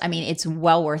first, I mean, it's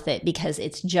well worth it because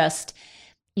it's just,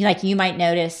 like you might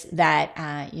notice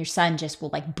that your son just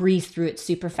will like breeze through it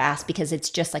super fast because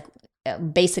it's just like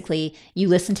basically you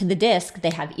listen to the disc,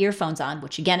 they have earphones on,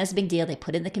 which again is a big deal. They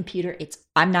put in the computer.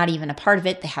 I'm not even a part of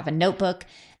it. They have a notebook,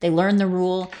 they learn the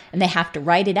rule and they have to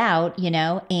write it out,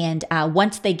 and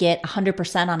once they get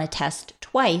 100% on a test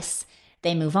twice,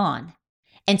 they move on.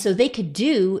 And so they could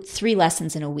do 3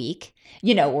 lessons in a week,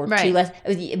 or 2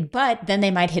 lessons, but then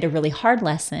they might hit a really hard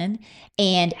lesson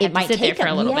and it might take for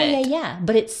a little bit. Yeah.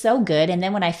 But it's so good. And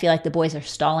then when I feel like the boys are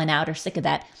stalling out or sick of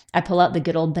that, I pull out the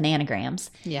good old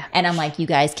bananagrams. Yeah. And I'm like, you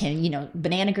guys can,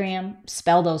 bananagram,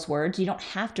 spell those words. You don't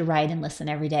have to write and listen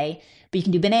every day, but you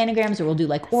can do bananagrams or we'll do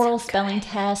like oral spelling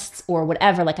tests or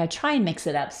whatever. Like I try and mix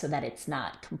it up so that it's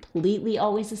not completely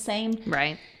always the same.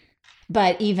 Right.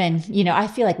 But even, I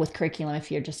feel like with curriculum,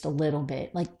 if you're just a little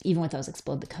bit, like even with those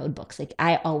Explode the Code books, like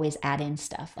I always add in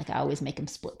stuff. Like I always make them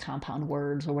split compound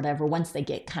words or whatever. Once they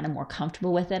get kind of more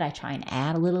comfortable with it, I try and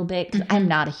add a little bit because I'm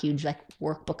not a huge like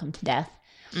workbook them to death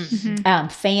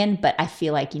fan. But I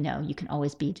feel like, you can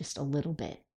always be just do a little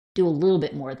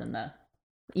bit more than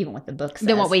even with the books.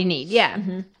 Than what we need. Yeah.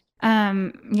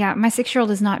 My 6-year-old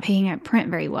is not picking up print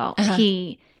very well.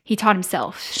 He taught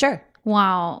himself. Sure.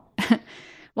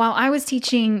 While I was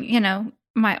teaching,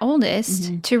 my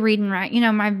oldest to read and write,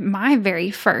 my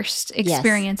very first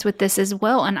experience with this as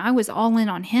well. And I was all in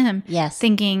on him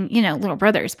thinking, little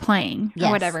brother's playing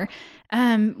or whatever.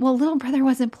 Well, little brother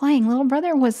wasn't playing. Little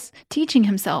brother was teaching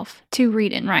himself to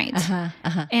read and write.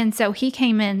 And so he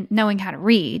came in knowing how to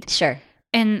read. Sure.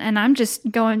 And I'm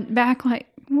just going back like,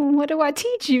 well, what do I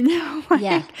teach you now?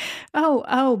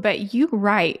 But you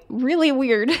write really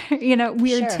weird,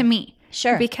 weird to me.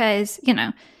 Sure. Because,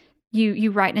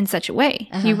 you write in such a way.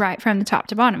 You write from the top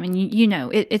to bottom and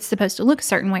it's supposed to look a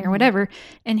certain way or whatever.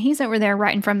 And he's over there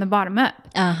writing from the bottom up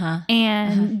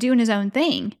and doing his own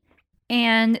thing.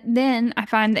 And then I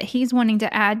find that he's wanting to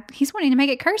make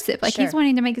it cursive. Like he's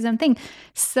wanting to make his own thing.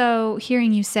 So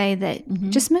hearing you say that,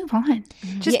 just move on.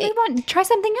 Just move on. Try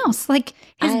something else. Like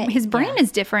his brain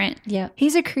is different. Yeah.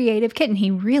 He's a creative kid and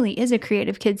he really is a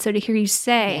creative kid. So to hear you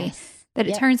say that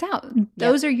it turns out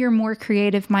those are your more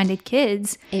creative-minded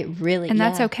kids. It really, and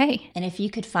that's okay. And if you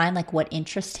could find like what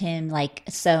interests him, like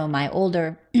so, my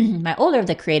older of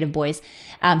the creative boys,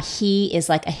 he is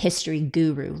like a history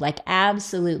guru, like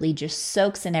absolutely just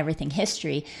soaks in everything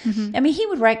history. I mean, he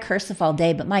would write cursive all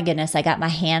day, but my goodness, I got my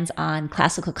hands on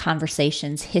Classical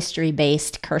Conversations,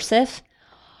 history-based cursive.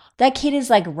 That kid is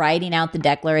like writing out the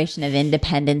Declaration of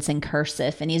Independence in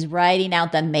cursive, and he's writing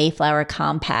out the Mayflower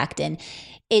Compact, and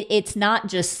it's not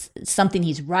just something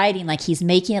he's writing, like he's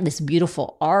making this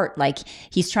beautiful art, like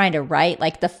he's trying to write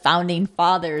like the founding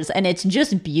fathers. And it's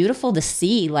just beautiful to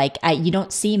see. Like you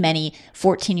don't see many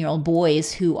 14-year-old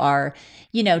boys who are,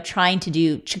 trying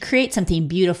to create something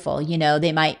beautiful.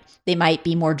 They might they might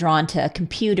be more drawn to a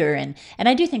computer. And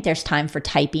I do think there's time for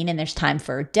typing, and there's time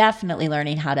for definitely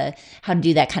learning how to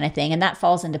do that kind of thing. And that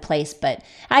falls into place. But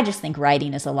I just think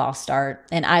writing is a lost art.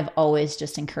 And I've always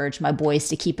just encouraged my boys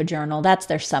to keep a journal. That's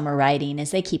their summer writing,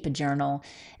 is they keep a journal.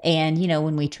 And,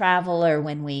 when we travel or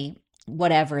when we,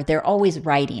 whatever, they're always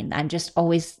writing. I'm just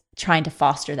always trying to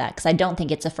foster that, because I don't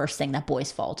think it's the first thing that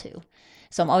boys fall to.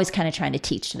 So I'm always kind of trying to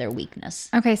teach to their weakness.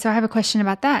 Okay, so I have a question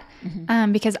about that,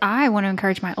 because I want to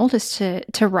encourage my oldest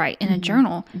to write in a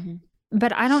journal,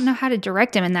 but I don't know how to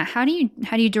direct them in that. How do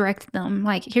you direct them?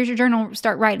 Like, here's your journal,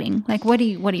 start writing. Like, what do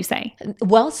you say?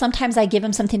 Well, sometimes I give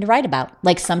them something to write about.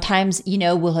 Like sometimes,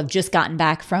 we'll have just gotten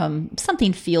back from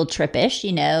something field trip-ish,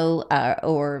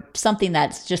 or something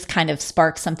that's just kind of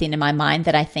sparked something in my mind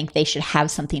that I think they should have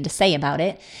something to say about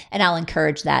it, and I'll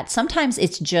encourage that. Sometimes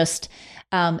it's just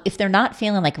if they're not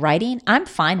feeling like writing, I'm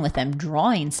fine with them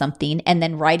drawing something and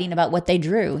then writing about what they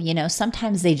drew.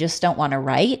 Sometimes they just don't want to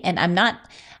write, and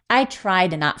I try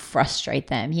to not frustrate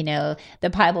them. The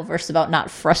Bible verse about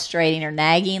not frustrating or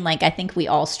nagging, like I think we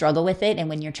all struggle with it. And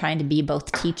when you're trying to be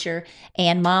both teacher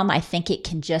and mom, I think it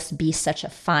can just be such a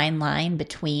fine line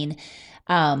between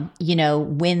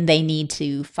when they need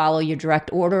to follow your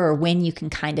direct order or when you can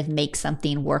kind of make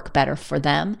something work better for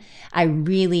them. I'm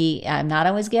not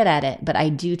always good at it, but I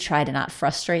do try to not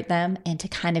frustrate them and to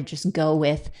kind of just go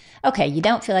with, okay, you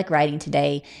don't feel like writing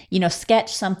today,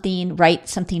 sketch something, write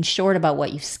something short about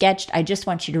what you've sketched. I just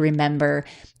want you to remember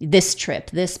this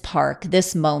trip, this park,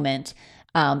 this moment.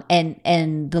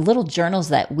 And the little journals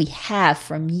that we have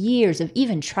from years of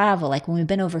even travel, like when we've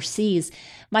been overseas,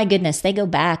 my goodness, they go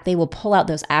back, they will pull out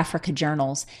those Africa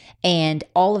journals and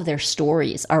all of their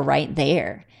stories are right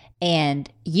there.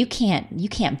 And you can't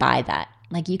buy that.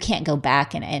 Like you can't go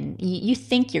back and you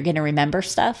think you're going to remember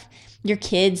stuff. Your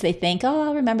kids, they think, oh,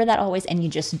 I'll remember that always. And you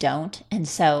just don't. And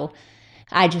so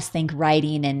I just think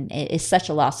writing is such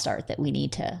a lost art that we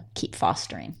need to keep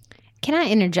fostering. Can I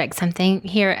interject something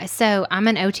here? So I'm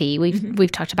an OT.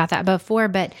 We've talked about that before,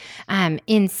 but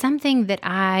in something that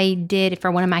I did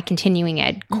for one of my continuing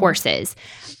ed courses,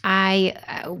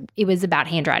 it was about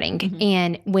handwriting.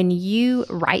 And when you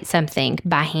write something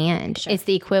by hand, it's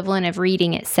the equivalent of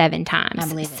reading it 7 times. I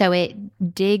believe it. So it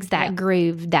digs that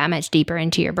groove that much deeper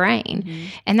into your brain.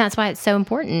 And that's why it's so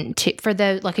important for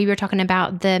like you were talking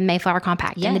about the Mayflower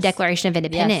Compact and the Declaration of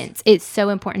Independence. It's so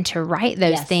important to write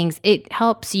those things. It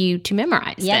helps you to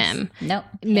memorize them.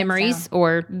 Memories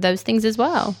or those things as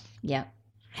well. Yeah.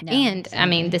 No, and I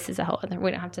mean, this is a whole other,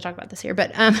 we don't have to talk about this here,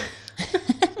 but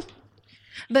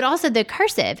but also the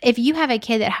cursive. If you have a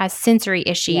kid that has sensory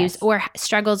issues or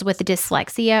struggles with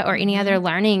dyslexia or any other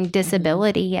learning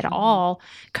disability at all,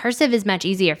 cursive is much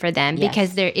easier for them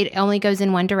because it only goes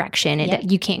in one direction.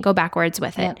 You can't go backwards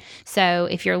with it. So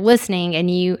if you're listening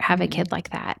and you have a kid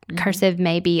like that, cursive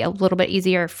may be a little bit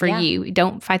easier for you.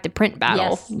 Don't fight the print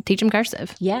battle. Teach them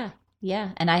cursive. Yeah.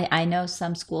 And I know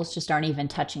some schools just aren't even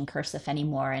touching cursive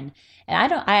anymore. And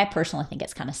I personally think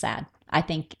it's kind of sad. I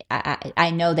think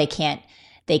I know they can't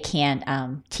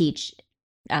teach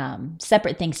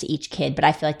separate things to each kid, but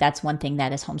I feel like that's one thing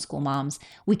that as homeschool moms,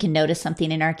 we can notice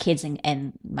something in our kids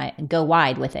and go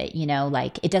wide with it.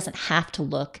 Like it doesn't have to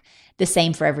look the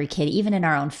same for every kid, even in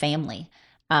our own family.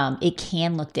 It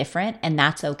can look different, and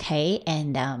that's okay.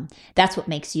 And that's what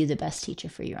makes you the best teacher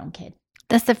for your own kid.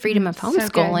 That's the freedom of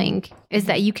homeschooling, is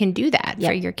that you can do that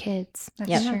for your kids.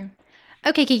 That's true.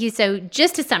 Okay, Kiki, so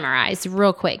just to summarize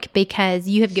real quick, because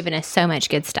you have given us so much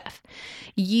good stuff.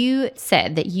 You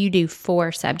said that you do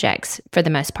 4 subjects for the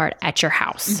most part at your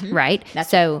house, right?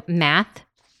 So math,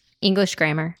 English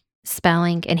grammar,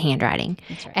 spelling, and handwriting.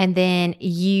 That's right. And then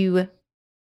you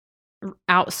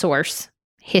outsource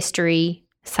history,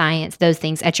 science, those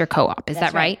things at your co-op. Is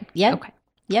that right? Yep. Okay.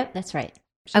 Yep, that's right.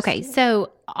 Okay,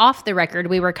 so off the record,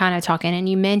 we were kind of talking, and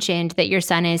you mentioned that your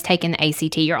son is taking the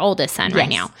ACT, your oldest son right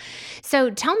now. So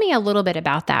tell me a little bit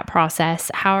about that process.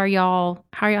 How are y'all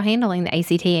handling the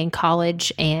ACT in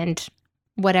college and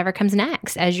whatever comes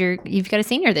next as you've got a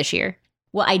senior this year?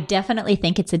 Well, I definitely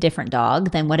think it's a different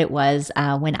dog than what it was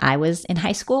when I was in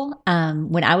high school.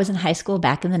 When I was in high school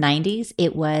back in the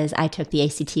 90s, I took the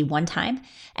ACT one time,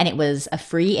 and it was a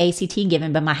free ACT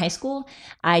given by my high school.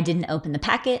 I didn't open the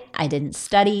packet. I didn't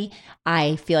study.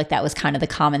 I feel like that was kind of the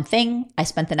common thing. I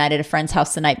spent the night at a friend's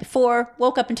house the night before,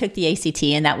 woke up and took the ACT,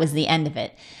 and that was the end of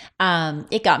it.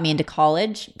 It got me into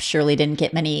college. Surely didn't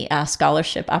get many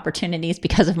scholarship opportunities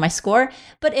because of my score,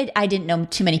 but I didn't know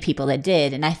too many people that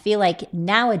did. And I feel like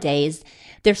nowadays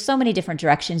there's so many different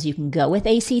directions you can go with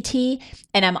ACT.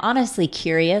 And I'm honestly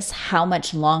curious how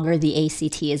much longer the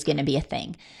ACT is going to be a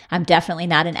thing. I'm definitely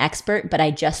not an expert, but I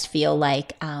just feel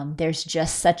like there's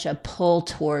just such a pull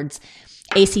towards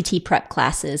ACT prep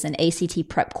classes and ACT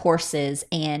prep courses,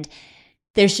 and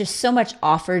there's just so much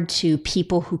offered to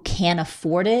people who can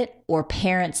afford it or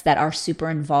parents that are super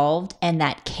involved and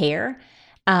that care,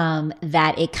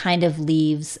 that it kind of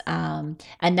leaves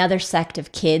another sect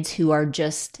of kids who are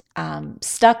just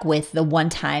stuck with the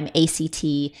one-time ACT.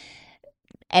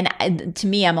 And to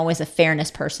me, I'm always a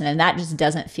fairness person, and that just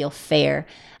doesn't feel fair.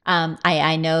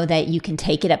 I know that you can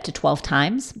take it up to 12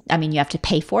 times. I mean, you have to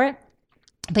pay for it,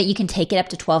 but you can take it up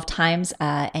to 12 times,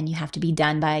 and you have to be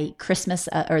done by Christmas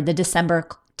or the December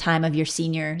time of your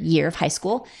senior year of high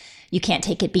school. You can't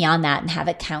take it beyond that and have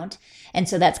it count. And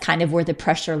so that's kind of where the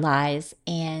pressure lies.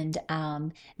 And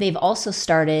they've also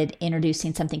started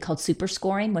introducing something called super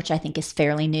scoring, which I think is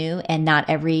fairly new. And not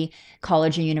every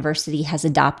college or university has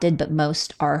adopted, but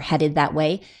most are headed that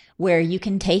way, where you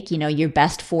can take, your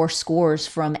best 4 scores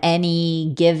from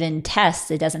any given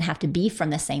test. It doesn't have to be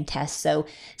from the same test. So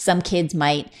some kids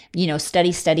might,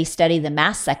 study the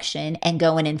math section and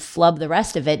go in and flub the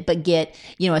rest of it, but get,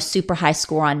 a super high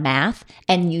score on math,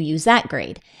 and you use that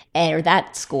grade or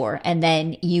that score. And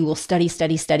then you will study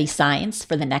science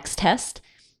for the next test.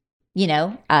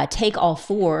 Take all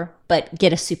 4, but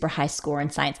get a super high score in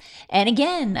science. And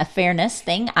again, a fairness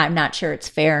thing. I'm not sure it's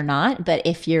fair or not, but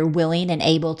if you're willing and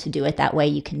able to do it that way,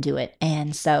 you can do it.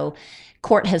 And so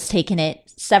Court has taken it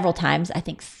several times, I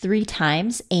think 3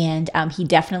 times, and he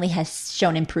definitely has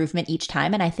shown improvement each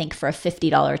time. And I think for a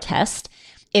 $50 test,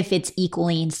 if it's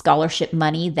equaling scholarship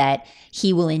money that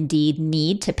he will indeed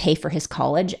need to pay for his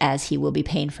college, as he will be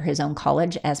paying for his own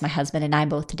college, as my husband and I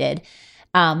both did,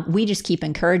 we just keep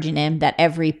encouraging him that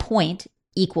every point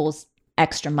equals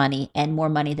extra money and more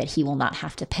money that he will not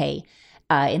have to pay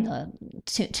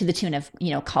to the tune of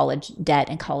college debt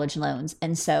and college loans.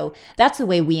 And so that's the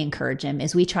way we encourage him,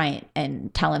 is we try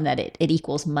and tell him that it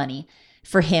equals money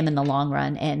for him in the long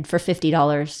run. And for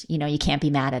 $50, you can't be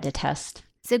mad at a test.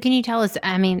 So can you tell us,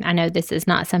 I mean, I know this is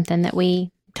not something that we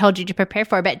told you to prepare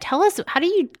for, but tell us, how do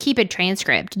you keep a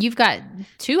transcript? You've got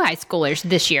 2 high schoolers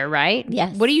this year, right?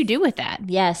 Yes. What do you do with that?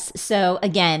 Yes. So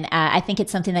again, I think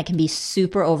it's something that can be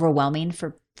super overwhelming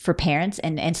for parents,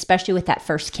 and especially with that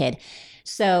first kid.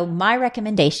 So my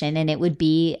recommendation, and it would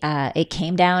be, it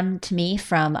came down to me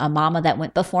from a mama that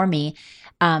went before me,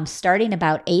 starting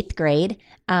about 8th grade,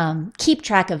 keep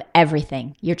track of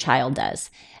everything your child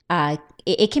does.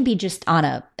 It can be just on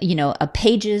a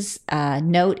pages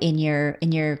note in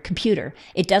your computer.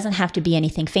 It doesn't have to be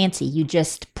anything fancy. You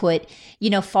just put,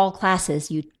 fall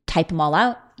classes, you type them all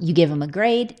out, you give them a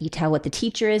grade, you tell what the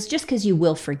teacher is, just because you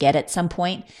will forget at some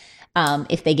point.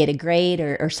 If they get a grade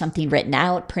or something written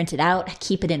out, printed out,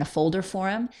 keep it in a folder for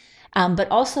them. But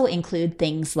also include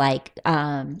things like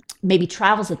maybe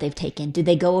travels that they've taken. Did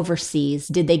they go overseas?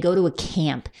 Did they go to a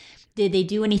camp? Did they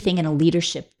do anything in a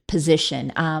leadership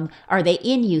position? Are they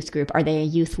in youth group? Are they a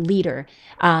youth leader?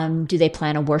 Do they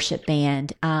plan a worship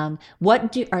band?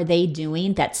 What are they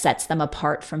doing that sets them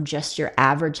apart from just your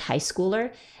average high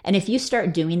schooler? And if you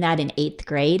start doing that in 8th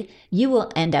grade, you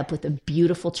will end up with a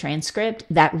beautiful transcript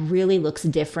that really looks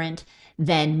different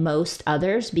than most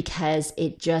others, because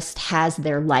it just has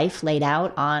their life laid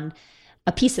out on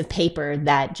a piece of paper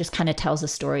that just kind of tells a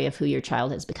story of who your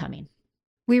child is becoming.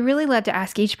 We really love to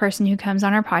ask each person who comes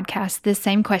on our podcast this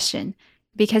same question,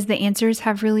 because the answers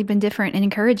have really been different and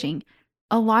encouraging.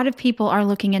 A lot of people are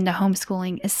looking into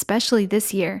homeschooling, especially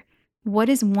this year. What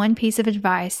is one piece of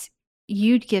advice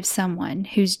you'd give someone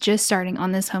who's just starting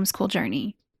on this homeschool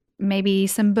journey? Maybe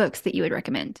some books that you would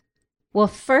recommend. Well,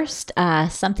 first,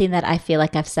 something that I feel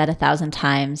like I've said 1,000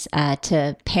 times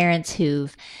to parents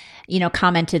who've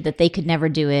commented that they could never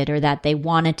do it, or that they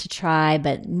wanted to try,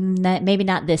 but maybe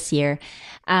not this year.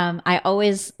 I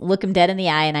always look them dead in the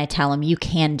eye and I tell them, you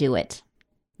can do it.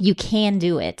 You can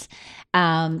do it.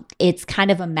 It's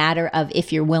kind of a matter of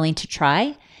if you're willing to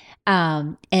try.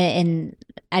 And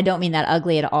I don't mean that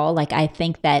ugly at all. Like, I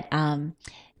think that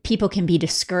people can be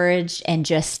discouraged and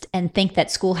think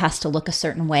that school has to look a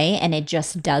certain way, and it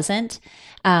just doesn't.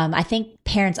 I think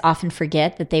parents often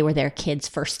forget that they were their kid's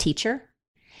first teacher,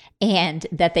 and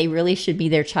that they really should be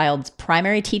their child's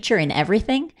primary teacher in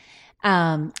everything.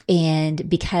 And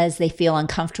because they feel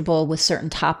uncomfortable with certain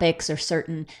topics or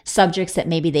certain subjects that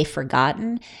maybe they've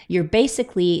forgotten, you're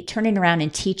basically turning around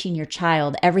and teaching your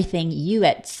child everything you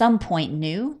at some point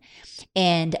knew.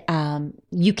 And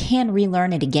you can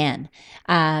relearn it again.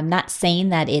 I'm not saying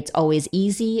that it's always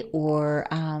easy or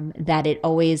that it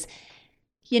always,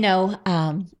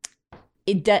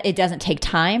 it doesn't take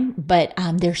time, but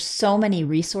there's so many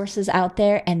resources out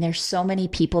there, and there's so many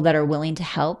people that are willing to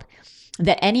help,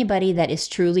 that anybody that is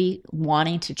truly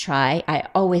wanting to try, I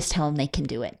always tell them they can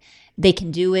do it. They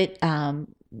can do it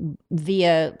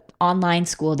via online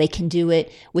school. They can do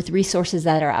it with resources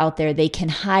that are out there. They can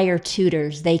hire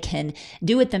tutors. They can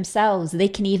do it themselves. They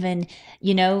can even,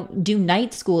 do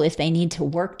night school if they need to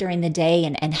work during the day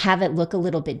and have it look a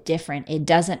little bit different. It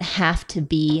doesn't have to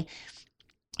be,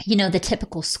 the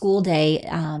typical school day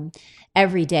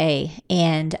every day.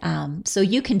 And so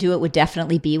you can do it would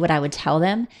definitely be what I would tell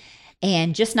them.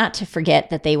 And just not to forget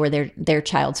that they were their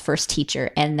child's first teacher,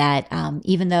 and that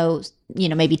even though,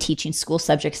 maybe teaching school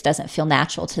subjects doesn't feel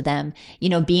natural to them,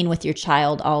 being with your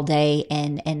child all day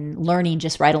and learning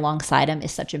just right alongside them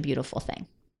is such a beautiful thing.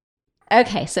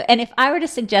 Okay, so, and if I were to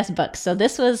suggest books, so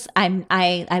this was,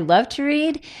 I love to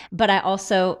read, but I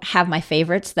also have my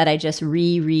favorites that I just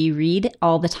reread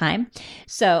all the time.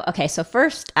 So, okay, so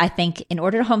first, I think in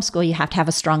order to homeschool, you have to have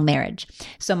a strong marriage.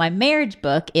 So my marriage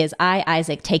book is I,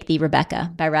 Isaac, Take Thee,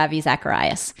 Rebecca by Ravi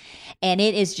Zacharias. And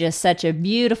it is just such a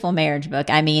beautiful marriage book.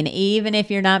 I mean, even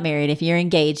if you're not married, if you're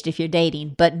engaged, if you're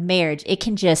dating, but marriage, it's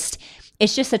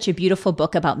just such a beautiful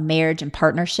book about marriage and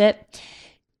partnership.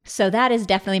 So that is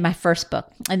definitely my first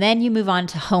book. And then you move on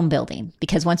to home building,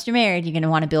 because once you're married, you're going to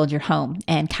want to build your home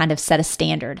and kind of set a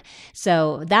standard.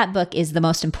 So that book is The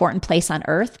Most Important Place on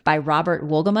Earth by Robert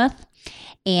Wohlgemuth.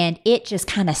 And it just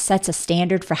kind of sets a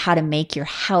standard for how to make your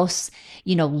house,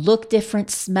 look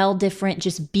different, smell different,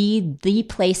 just be the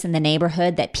place in the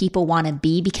neighborhood that people want to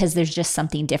be, because there's just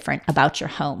something different about your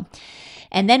home.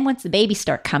 And then once the babies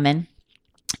start coming,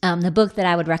 the book that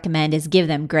I would recommend is Give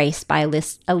Them Grace by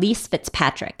Elise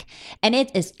Fitzpatrick. And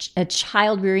it is a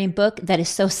child rearing book that is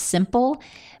so simple,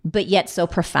 but yet so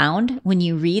profound. When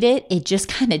you read it, it just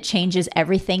kind of changes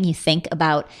everything you think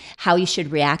about how you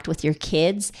should react with your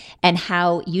kids, and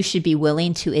how you should be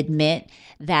willing to admit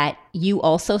that you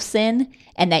also sin,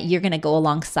 and that you're going to go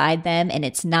alongside them. And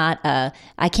it's not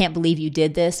I can't believe you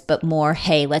did this, but more,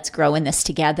 hey, let's grow in this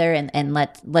together, and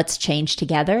let's change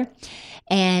together.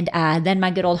 And then my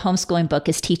good old homeschooling book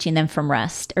is Teaching from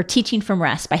Rest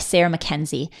by Sarah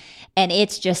Mackenzie. And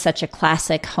it's just such a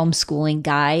classic homeschooling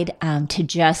guide to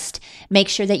just make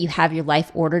sure that you have your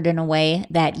life ordered in a way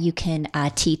that you can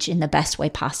teach in the best way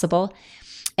possible.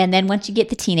 And then once you get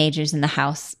the teenagers in the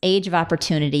house, Age of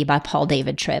Opportunity by Paul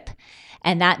David Tripp.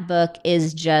 And that book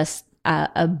is just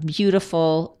a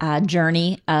beautiful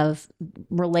journey of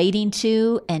relating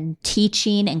to and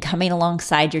teaching and coming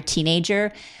alongside your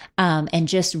teenager, and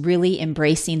just really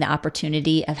embracing the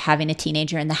opportunity of having a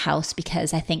teenager in the house,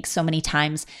 because I think so many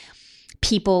times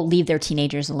people leave their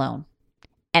teenagers alone.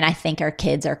 And I think our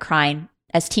kids are crying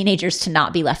as teenagers to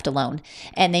not be left alone.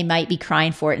 And they might be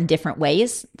crying for it in different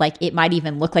ways. Like it might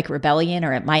even look like rebellion,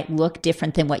 or it might look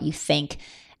different than what you think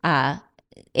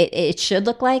it should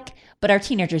look like. But our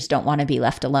teenagers don't want to be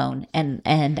left alone.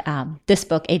 And this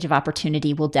book, Age of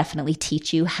Opportunity, will definitely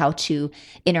teach you how to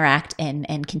interact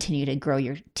and continue to grow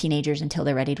your teenagers until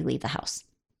they're ready to leave the house.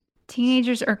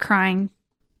 Teenagers are crying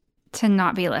to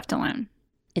not be left alone.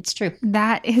 It's true.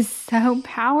 That is so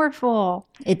powerful.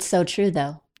 It's so true,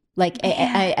 though. Like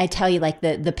I tell you, like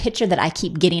the picture that I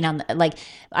keep getting on, like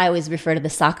I always refer to the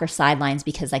soccer sidelines,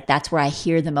 because like that's where I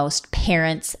hear the most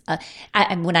parents.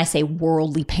 When I say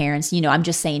worldly parents, I'm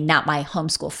just saying not my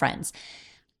homeschool friends.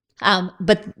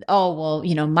 But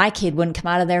my kid wouldn't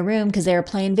come out of their room because they were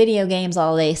playing video games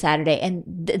all day Saturday,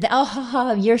 and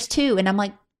yours too. And I'm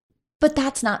like, but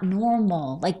that's not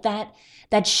normal. Like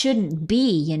that shouldn't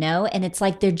be, and it's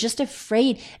like they're just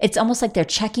afraid. It's almost like they're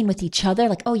checking with each other,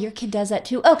 like, oh, your kid does that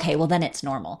too? Okay, well, then it's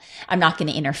normal. I'm not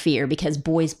going to interfere because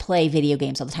boys play video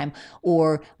games all the time,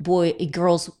 or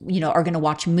girls, are going to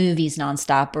watch movies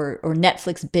nonstop, or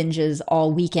Netflix binges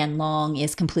all weekend long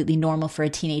is completely normal for a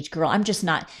teenage girl. I'm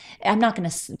not going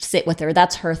to sit with her.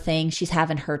 That's her thing. She's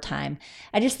having her time.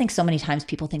 I just think so many times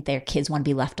people think their kids want to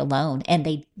be left alone, and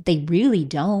they really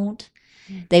don't.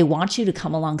 They want you to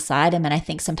come alongside them. And I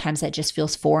think sometimes that just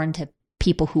feels foreign to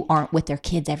people who aren't with their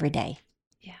kids every day.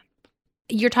 Yeah.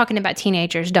 You're talking about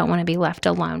teenagers don't want to be left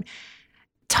alone.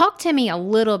 Talk to me a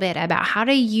little bit about how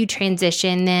do you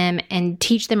transition them and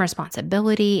teach them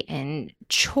responsibility and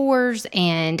chores,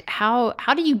 and how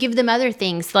do you give them other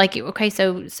things? Like, okay,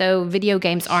 so video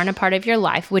games aren't a part of your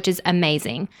life, which is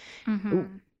amazing. Mm-hmm.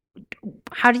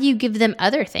 How do you give them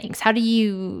other things? Where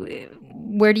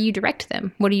do you direct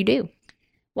them? What do you do?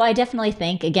 Well, I definitely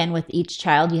think, again, with each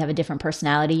child, you have a different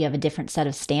personality, you have a different set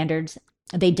of standards.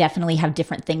 They definitely have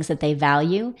different things that they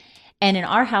value. And in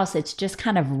our house, it's just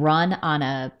kind of run on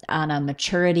a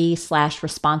maturity /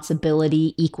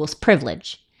 responsibility equals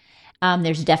privilege.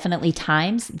 There's definitely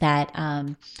times that,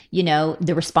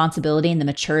 the responsibility and the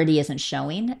maturity isn't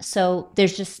showing. So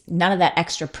there's just none of that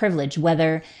extra privilege,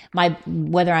 whether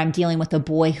I'm dealing with a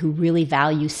boy who really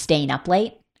values staying up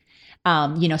late,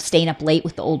 staying up late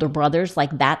with the older brothers,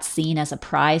 like that's seen as a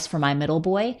prize for my middle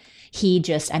boy.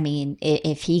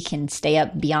 If he can stay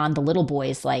up beyond the little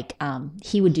boys,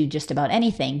 he would do just about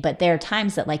anything. But there are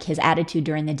times that like his attitude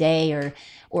during the day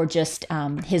or just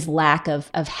his lack of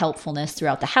helpfulness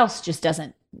throughout the house just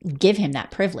doesn't give him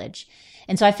that privilege.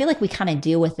 And so I feel like we kind of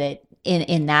deal with it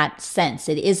in that sense.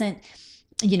 It isn't,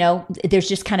 there's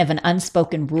just kind of an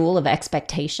unspoken rule of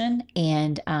expectation.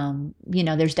 And,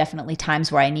 there's definitely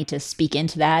times where I need to speak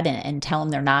into that and tell them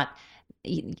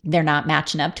they're not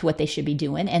matching up to what they should be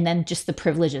doing. And then just the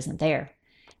privilege isn't there,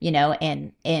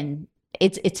 and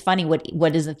it's funny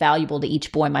what is valuable to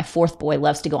each boy. My fourth boy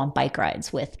loves to go on bike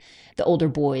rides with the older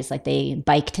boys. Like they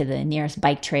bike to the nearest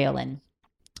bike trail. And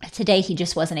today he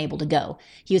just wasn't able to go.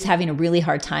 He was having a really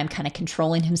hard time kind of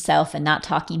controlling himself and not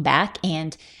talking back.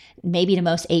 And maybe to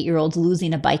most 8-year-olds,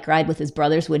 losing a bike ride with his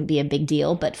brothers wouldn't be a big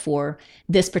deal. But for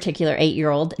this particular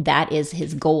 8-year-old, that is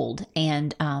his gold.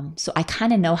 And so I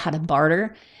kind of know how to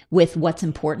barter with what's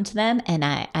important to them. And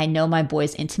I know my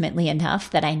boys intimately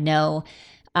enough that I know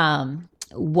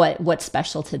what's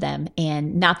special to them.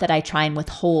 And not that I try and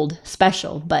withhold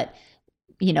special, but,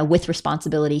 with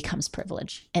responsibility comes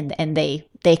privilege. And they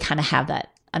kind of have that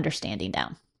understanding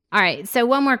down. All right. So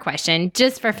one more question,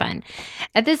 just for fun.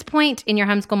 At this point in your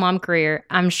homeschool mom career,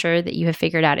 I'm sure that you have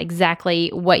figured out exactly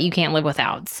what you can't live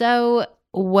without. So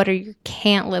what are your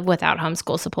can't live without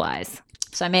homeschool supplies?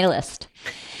 So I made a list.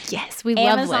 Yes, we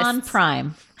love lists. Amazon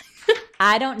Prime.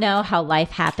 I don't know how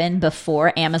life happened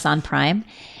before Amazon Prime.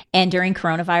 And during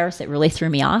coronavirus, it really threw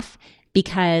me off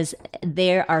because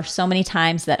there are so many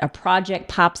times that a project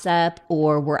pops up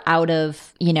or we're out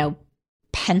of,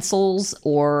 pencils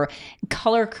or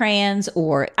color crayons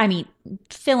or,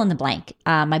 fill in the blank.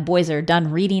 My boys are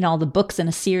done reading all the books in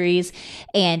a series,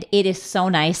 and it is so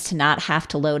nice to not have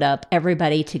to load up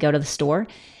everybody to go to the store.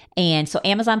 And so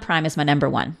Amazon Prime is my number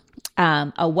one.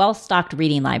 A well-stocked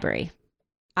reading library.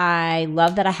 I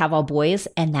love that I have all boys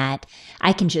and that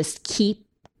I can just keep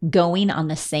going on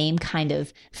the same kind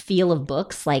of feel of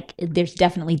books. Like there's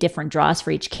definitely different draws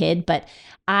for each kid, but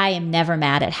I am never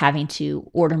mad at having to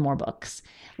order more books.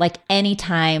 Like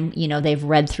anytime, they've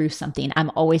read through something,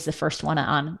 I'm always the first one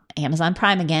on Amazon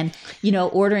Prime again,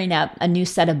 ordering up a new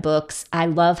set of books. I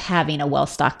love having a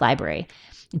well-stocked library.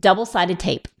 Double-sided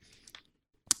tape.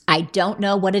 I don't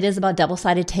know what it is about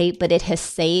double-sided tape, but it has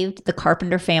saved the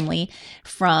Carpenter family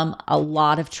from a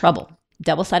lot of trouble.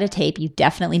 Double-sided tape, you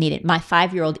definitely need it. My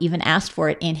 5-year-old even asked for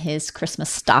it in his Christmas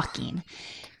stocking.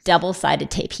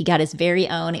 Double-sided tape. He got his very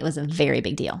own. It was a very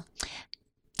big deal.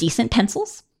 Decent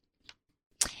pencils.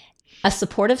 A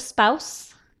supportive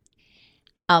spouse.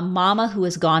 A mama who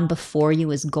has gone before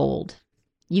you is gold.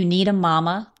 You need a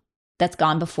mama that's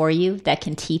gone before you, that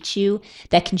can teach you,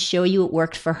 that can show you it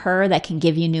worked for her, that can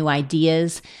give you new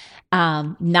ideas.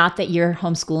 Not that your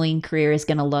homeschooling career is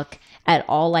going to look at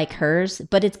all like hers,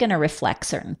 but it's going to reflect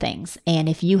certain things. And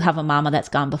if you have a mama that's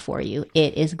gone before you,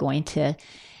 it is going to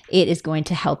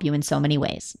help you in so many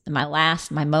ways.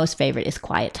 My most favorite is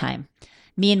quiet time.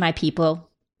 Me and my people,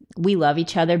 we love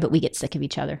each other, but we get sick of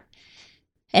each other.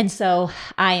 And so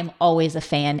I am always a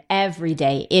fan. Every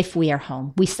day, if we are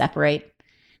home, we separate.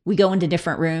 We go into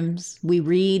different rooms. We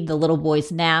read, the little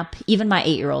boys nap. Even my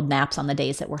 8-year-old naps on the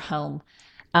days that we're home.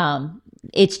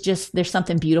 It's just, there's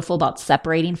something beautiful about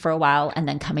separating for a while and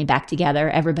then coming back together.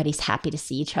 Everybody's happy to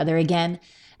see each other again.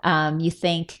 You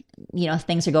think,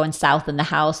 things are going south in the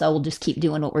house. Oh, we'll just keep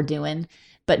doing what we're doing.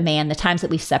 But man, the times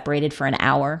that we've separated for an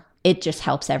hour, it just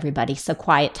helps everybody. So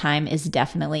quiet time is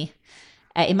definitely,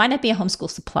 it might not be a homeschool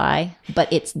supply,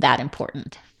 but it's that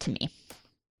important to me.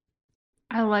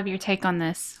 I love your take on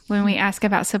this when we ask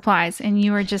about supplies, and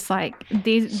you were just like,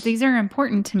 these are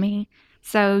important to me.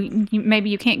 So maybe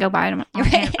you can't go buy them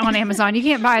on Amazon. You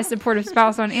can't buy a supportive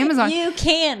spouse on Amazon. You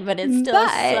can, but it's still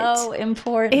so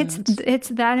important. It's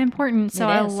that important. So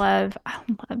I love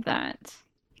that.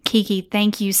 Kiki,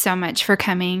 thank you so much for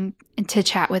coming to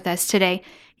chat with us today.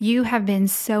 You have been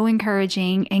so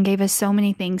encouraging and gave us so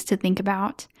many things to think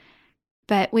about.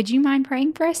 But would you mind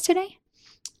praying for us today?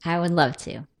 I would love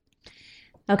to.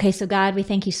 Okay, so God, we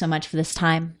thank you so much for this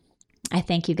time. I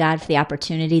thank you, God, for the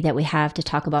opportunity that we have to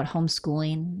talk about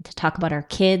homeschooling, to talk about our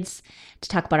kids, to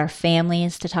talk about our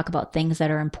families, to talk about things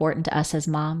that are important to us as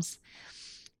moms.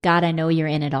 God, I know you're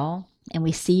in it all, and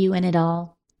we see you in it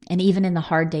all. And even in the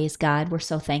hard days, God, we're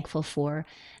so thankful for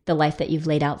the life that you've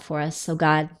laid out for us. So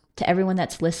God, to everyone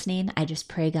that's listening, I just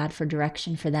pray, God, for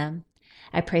direction for them.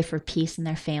 I pray for peace in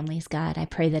their families, God. I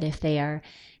pray that if they are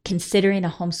considering a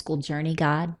homeschool journey,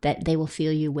 God, that they will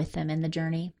feel you with them in the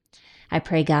journey. I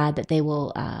pray, God, that they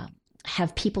will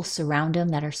have people surround them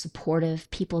that are supportive,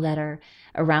 people that are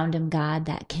around them, God,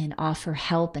 that can offer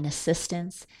help and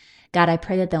assistance. God, I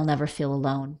pray that they'll never feel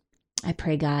alone. I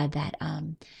pray, God, that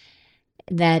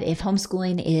if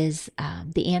homeschooling is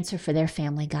the answer for their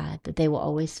family, God, that they will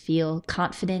always feel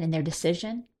confident in their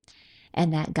decision,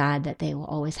 and that, God, that they will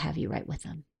always have you right with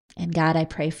them. And God, I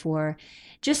pray for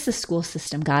just the school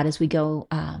system, God, as we go,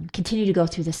 continue to go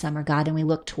through the summer, God, and we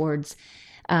look towards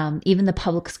even the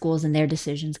public schools and their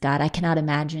decisions, God. I cannot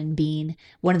imagine being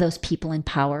one of those people in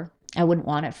power. I wouldn't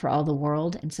want it for all the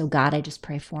world. And so, God, I just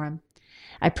pray for them.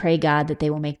 I pray, God, that they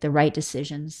will make the right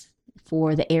decisions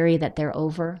for the area that they're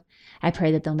over. I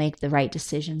pray that they'll make the right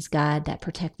decisions, God, that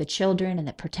protect the children and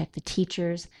that protect the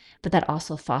teachers, but that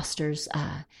also fosters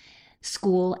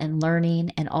school and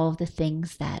learning and all of the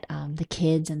things that the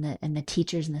kids and the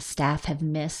teachers and the staff have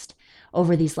missed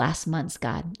over these last months,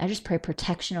 God. I just pray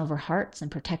protection over hearts and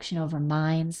protection over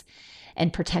minds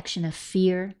and protection of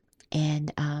fear,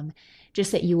 and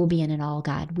just that you will be in it all,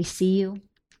 God. We see you.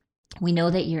 We know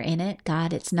that you're in it,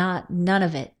 God. None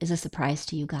of it is a surprise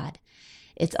to you, God.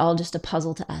 It's all just a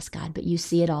puzzle to us, God, but you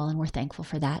see it all, and we're thankful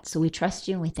for that. So we trust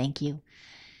you and we thank you.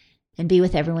 And be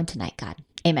with everyone tonight, God.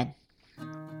 Amen.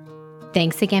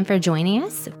 Thanks again for joining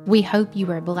us. We hope you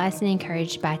were blessed and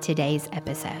encouraged by today's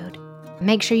episode.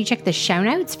 Make sure you check the show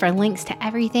notes for links to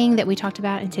everything that we talked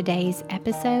about in today's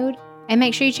episode. And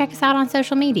make sure you check us out on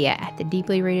social media at The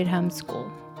Deeply Rooted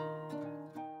Homeschool.